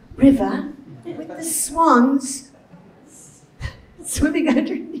Avon River with the swans swimming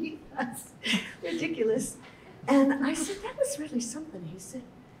underneath us. Ridiculous. And I said, that was really something. He said,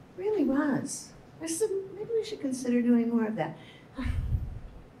 really was. I said, maybe we should consider doing more of that.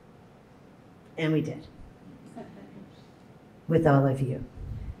 And we did. With all of you.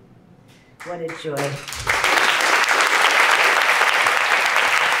 What a joy.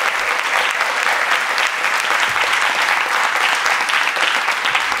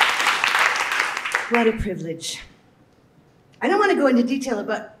 What a privilege. I don't want to go into detail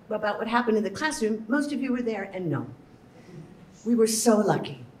about what happened in the classroom. Most of you were there, and no. We were so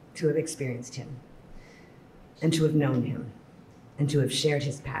lucky to have experienced him, and to have known him, and to have shared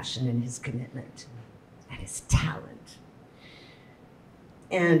his passion and his commitment, and his talent.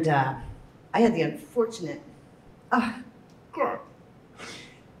 And I had the unfortunate,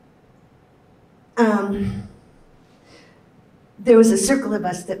 there was a circle of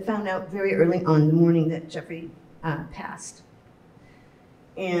us that found out very early on the morning that Jeffrey passed.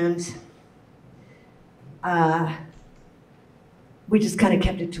 And we just kind of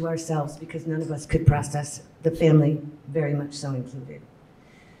kept it to ourselves because none of us could process, the family very much so included.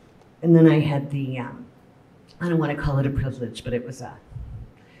 And then I had the, I don't want to call it a privilege, but it was a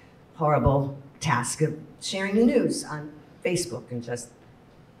horrible task of sharing the news on Facebook and just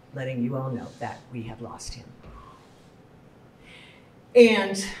letting you all know that we have lost him.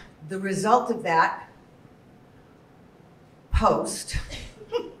 And the result of that post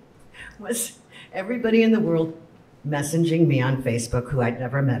was everybody in the world messaging me on Facebook who I'd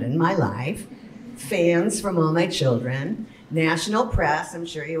never met in my life, fans from all my children, national press, I'm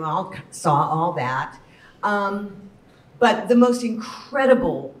sure you all saw all that. But the most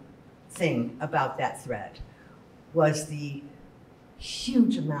incredible thing about that thread was the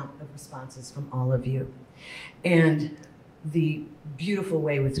huge amount of responses from all of you. And the beautiful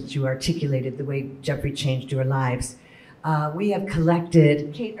way with which you articulated the way Jeffrey changed your lives. We have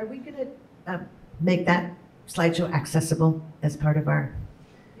collected, Kate, are we gonna make that slideshow accessible as part of our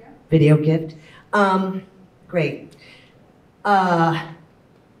video gift? Great.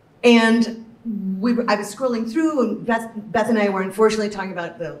 And I was scrolling through, and Beth and I were unfortunately talking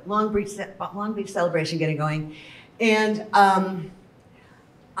about the Long Beach celebration getting going. And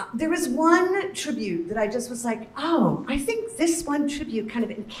there was one tribute that I just was like, oh, I think this one tribute kind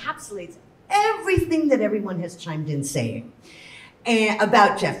of encapsulates everything that everyone has chimed in saying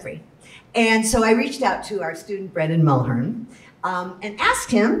about Jeffrey. And so I reached out to our student, Brendan Mulhern, and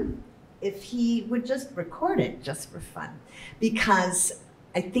asked him if he would just record it just for fun, because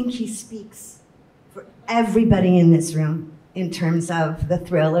I think he speaks for everybody in this room in terms of the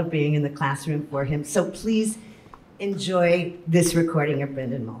thrill of being in the classroom for him. So please enjoy this recording of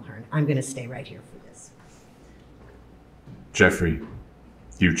Brendan Mulhern. I'm going to stay right here for this. Jeffrey,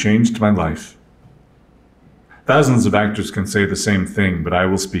 you changed my life. Thousands of actors can say the same thing, but I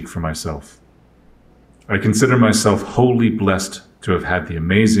will speak for myself. I consider myself wholly blessed to have had the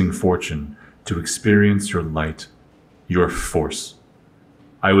amazing fortune to experience your light, your force.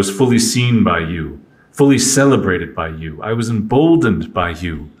 I was fully seen by you, fully celebrated by you. I was emboldened by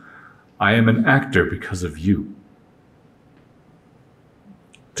you. I am an actor because of you.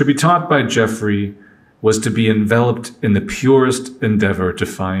 To be taught by Jeffrey was to be enveloped in the purest endeavor to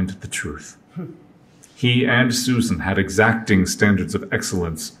find the truth. He and Susan had exacting standards of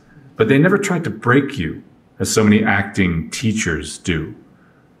excellence, but they never tried to break you, as so many acting teachers do.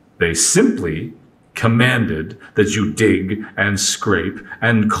 They simply commanded that you dig and scrape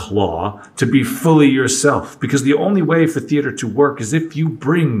and claw to be fully yourself, because the only way for theater to work is if you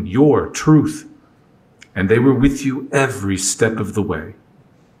bring your truth. And they were with you every step of the way.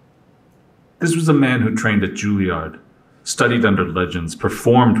 This was a man who trained at Juilliard, studied under legends,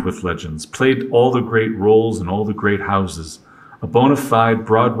 performed with legends, played all the great roles in all the great houses, a bona fide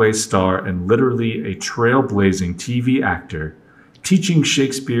Broadway star and literally a trailblazing TV actor, teaching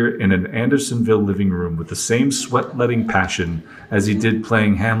Shakespeare in an Andersonville living room with the same sweat-letting passion as he did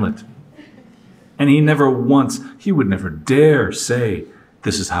playing Hamlet. And he would never dare say,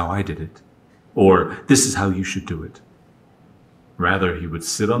 "This is how I did it," or "This is how you should do it." Rather, he would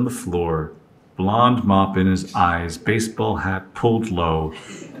sit on the floor, blonde mop in his eyes, baseball hat pulled low,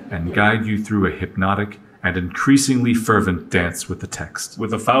 and guide you through a hypnotic and increasingly fervent dance with the text.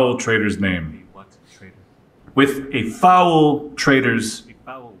 With a foul traitor's name. What traitor? With a foul traitor's... A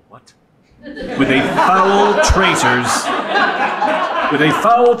foul what? With a foul traitor's... With a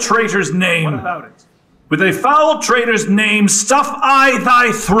foul traitor's name. What about it? With a foul traitor's name, stuff I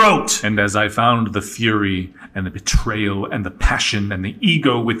thy throat. And as I found the fury and the betrayal and the passion and the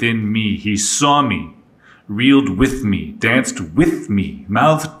ego within me, he saw me, reeled with me, danced with me,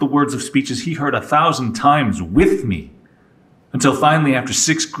 mouthed the words of speeches he heard 1,000 times with me, until finally, after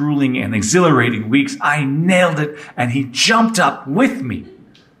 6 grueling and exhilarating weeks, I nailed it and he jumped up with me.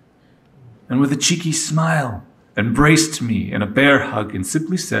 And with a cheeky smile, embraced me in a bear hug and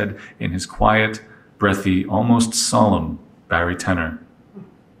simply said in his quiet, breathy, almost solemn Barry tenor,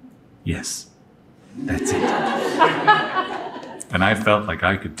 "Yes, that's it." And I felt like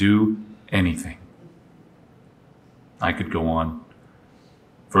I could do anything. I could go on.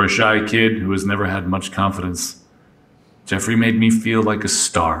 For a shy kid who has never had much confidence, Jeffrey made me feel like a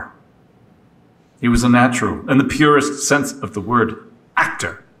star. He was a natural, in the purest sense of the word,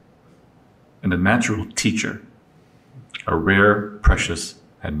 actor, and a natural teacher, a rare, precious,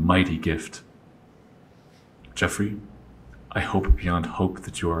 and mighty gift. Jeffrey, I hope beyond hope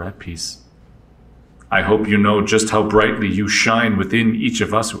that you are at peace. I hope you know just how brightly you shine within each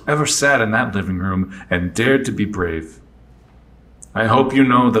of us who ever sat in that living room and dared to be brave. I hope you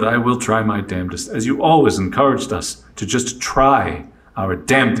know that I will try my damnedest, as you always encouraged us to just try our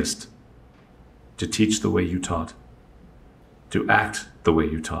damnedest, to teach the way you taught, to act the way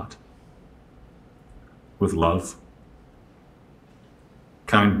you taught, with love,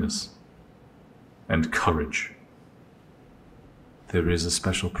 kindness, and courage. There is a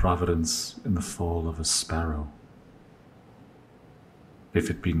special providence in the fall of a sparrow. If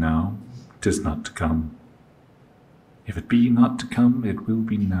it be now, 'tis not to come. If it be not to come, it will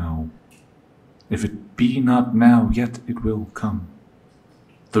be now. If it be not now, yet it will come.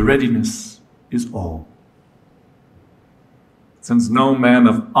 The readiness is all. Since no man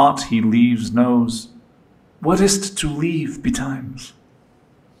of aught he leaves knows, what is't to leave betimes?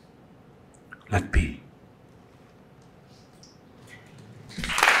 Let be.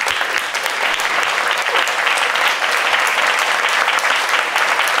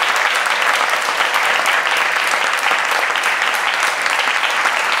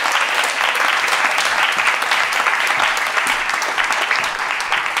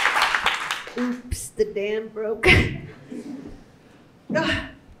 Oops, the dam broke.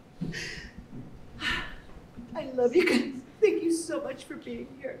 I love you guys. Thank you so so much for being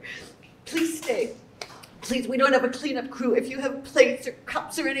here. Please stay. Please, we don't have a cleanup crew. If you have plates or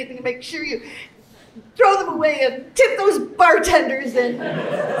cups or anything, make sure you throw them away and tip those bartenders and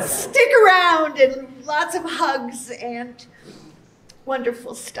stick around, and lots of hugs and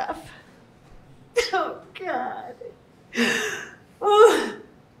wonderful stuff. Oh, God. Oh,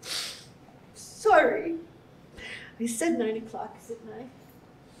 sorry. I said 9 o'clock. Is it 9?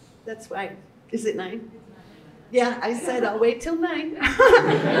 That's why. Is it 9? Yeah, I said I'll wait till 9.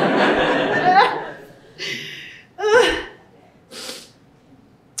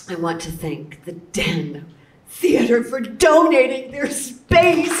 I want to thank the Den Theater for donating their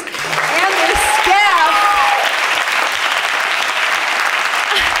space and their staff.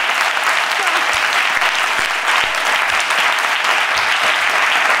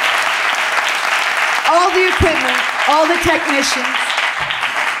 All the equipment, all the technicians.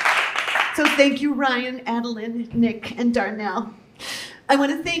 So thank you, Ryan, Adeline, Nick, and Darnell. I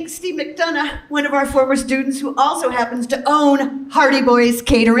want to thank Steve McDonough, one of our former students who also happens to own Hardy Boys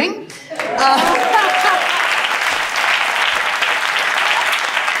Catering.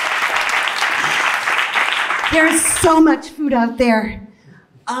 There's so much food out there.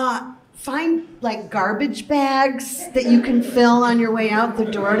 Find like garbage bags that you can fill on your way out the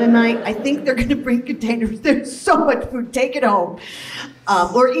door tonight. I think they're gonna bring containers. There's so much food, take it home.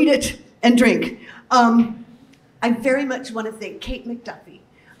 Or eat it and drink. I very much want to thank Kate McDuffie.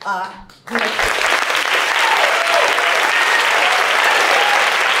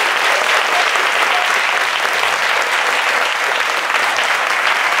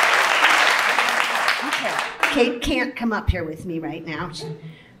 Kate can't come up here with me right now.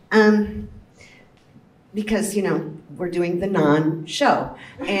 Because, you know, we're doing the non-show.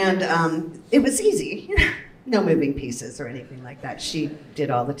 And it was easy. No moving pieces or anything like that. She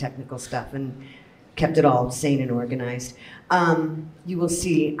did all the technical stuff and kept it all sane and organized. You will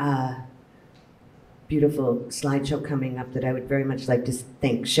see a beautiful slideshow coming up that I would very much like to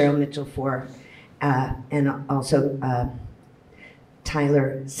thank Cheryl Mitchell for, and also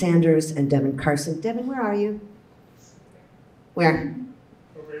Tyler Sanders and Devin Carson. Devin, where are you? Where?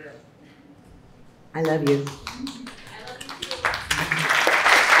 Over here. I love you.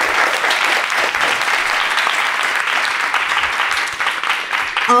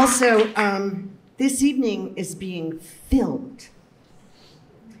 Also, this evening is being filmed.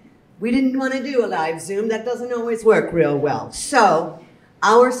 We didn't want to do a live Zoom. That doesn't always work real well. So,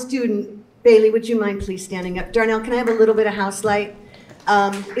 our student, Bailey, would you mind please standing up? Darnell, can I have a little bit of house light?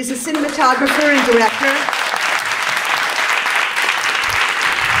 Is a cinematographer and director.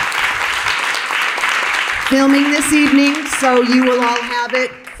 Filming this evening, so you will all have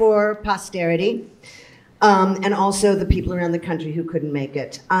it for posterity. And also the people around the country who couldn't make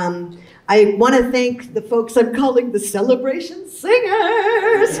it. I want to thank the folks I'm calling the Celebration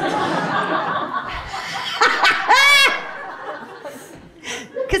Singers.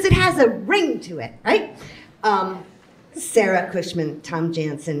 Because it has a ring to it, right? Sarah Cushman, Tom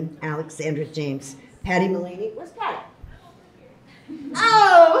Jansen, Alexandra James, Patty Mullaney. Where's Patty?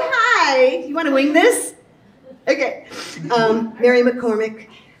 Oh, hi. You want to wing this? Okay. Mary McCormick,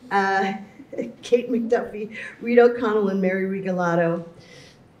 Kate McDuffie, Rita O'Connell, and Mary Regalado.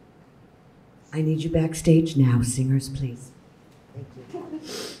 I need you backstage now, singers, please. Thank you.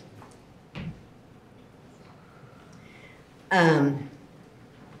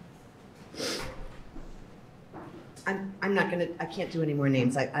 I'm not gonna, I can't do any more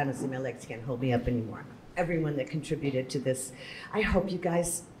names. I honestly, my legs can't hold me up anymore. Everyone that contributed to this. I hope you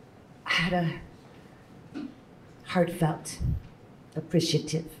guys had a heartfelt,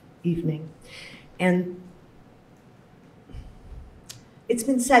 appreciative evening. And it's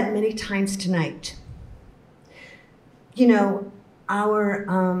been said many times tonight, you know, our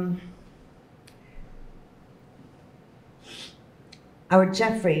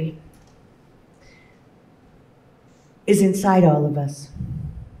Jeffrey is inside all of us.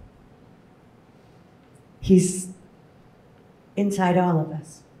 He's inside all of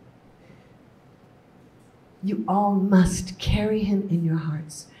us. You all must carry him in your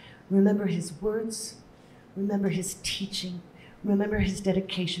hearts. Remember his words, remember his teaching, remember his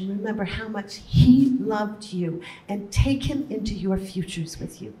dedication, remember how much he loved you, and take him into your futures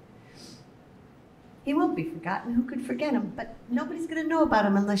with you. He won't be forgotten. Who could forget him? But nobody's going to know about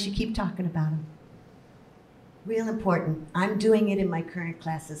him unless you keep talking about him. Real important. I'm doing it in my current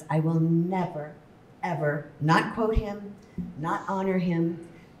classes. I will never, ever not quote him, not honor him.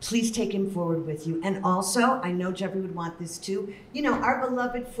 Please take him forward with you. And also, I know Jeffrey would want this too. You know, our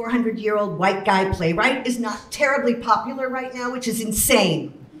beloved 400-year-old white guy playwright is not terribly popular right now, which is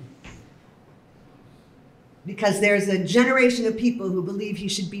insane. because there's a generation of people who believe he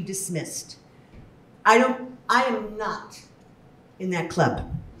should be dismissed. I am not in that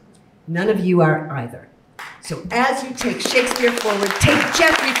club. None of you are either. So as you take Shakespeare forward, take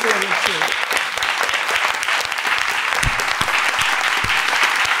Jeffrey forward too.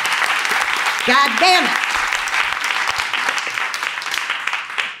 God damn it.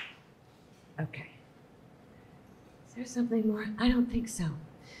 Okay. Is there something more? I don't think so.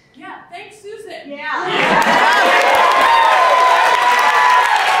 Yeah, thanks, Susan. Yeah.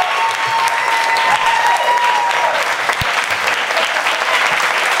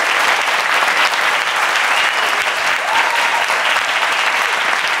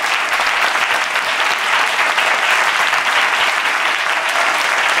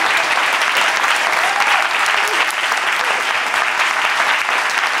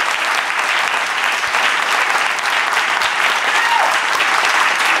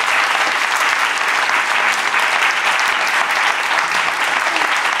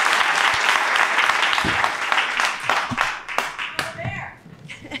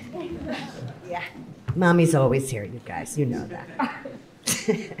 Mommy's always here, you guys. You know that.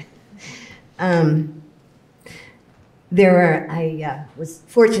 I was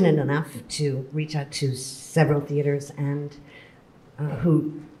fortunate enough to reach out to several theaters and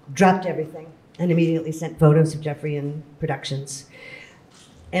who dropped everything and immediately sent photos of Jeffrey in productions.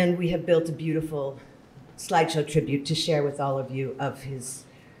 And we have built a beautiful slideshow tribute to share with all of you of his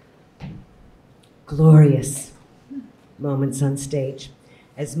glorious moments on stage.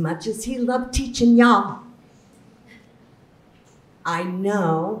 As much as he loved teaching y'all, I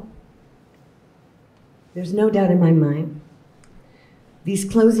know, there's no doubt in my mind, these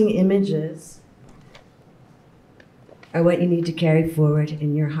closing images are what you need to carry forward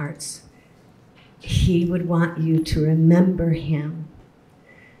in your hearts. He would want you to remember him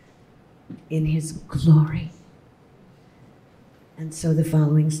in his glory. And so the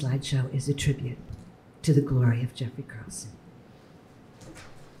following slideshow is a tribute to the glory of Jeffrey Carlson.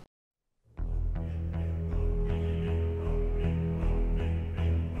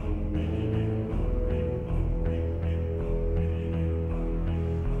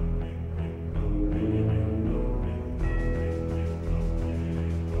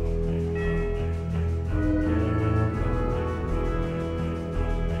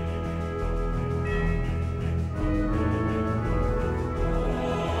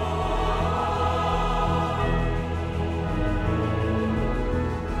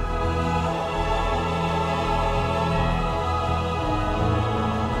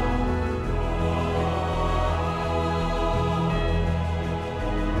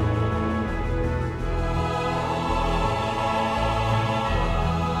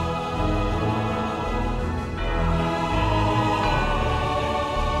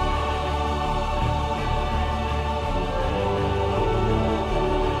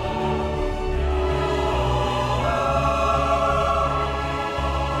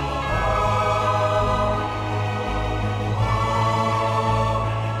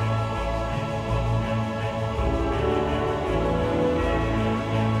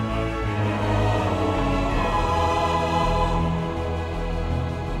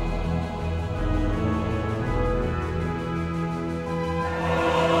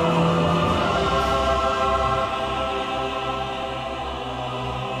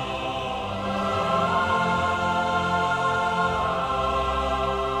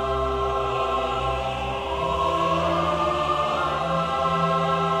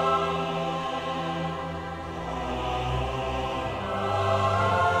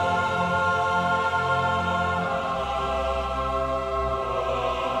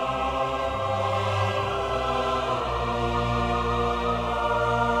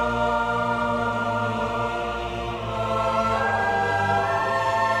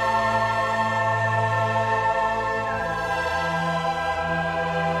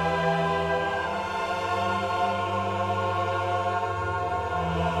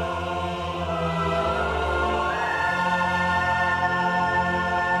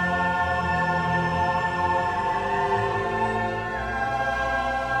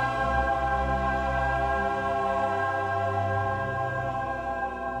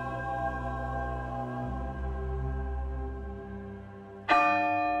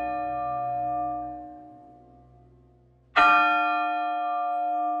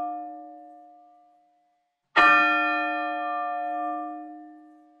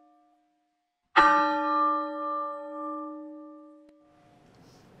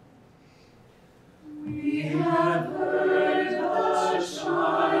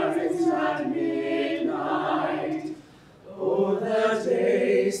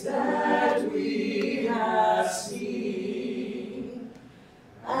 days that we had.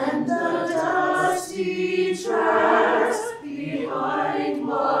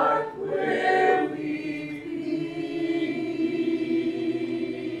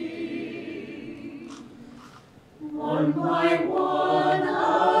 One by one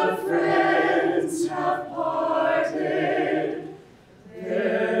our friends have parted,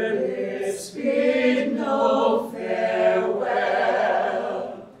 their lips bid no farewell.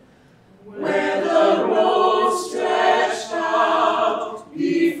 Where the road stretched out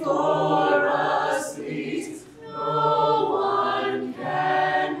before us leads, no one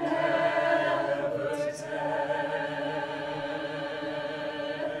can ever tell.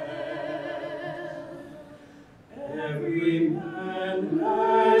 Every man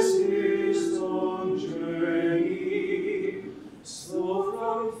has his own journey, so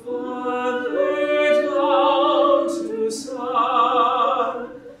from father down to son.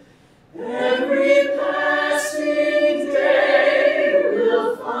 Every passing day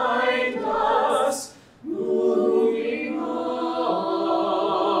will find us moving on.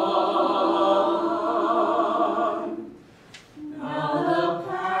 Now the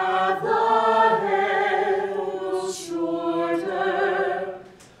path ahead grows shorter.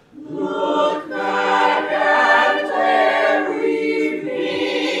 Look back at where we've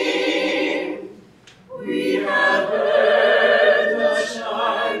been. We have heard the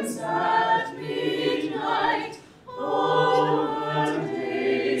chimes at midnight, all the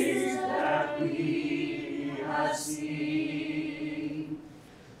days that we have seen.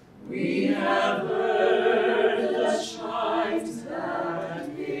 We have heard the chimes at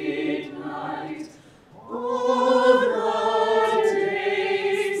midnight, all the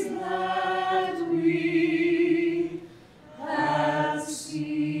days that we have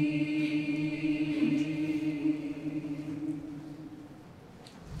seen.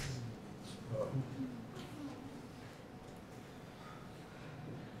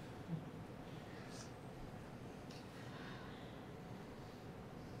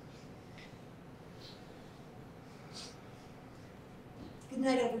 Good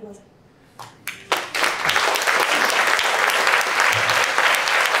night, everyone.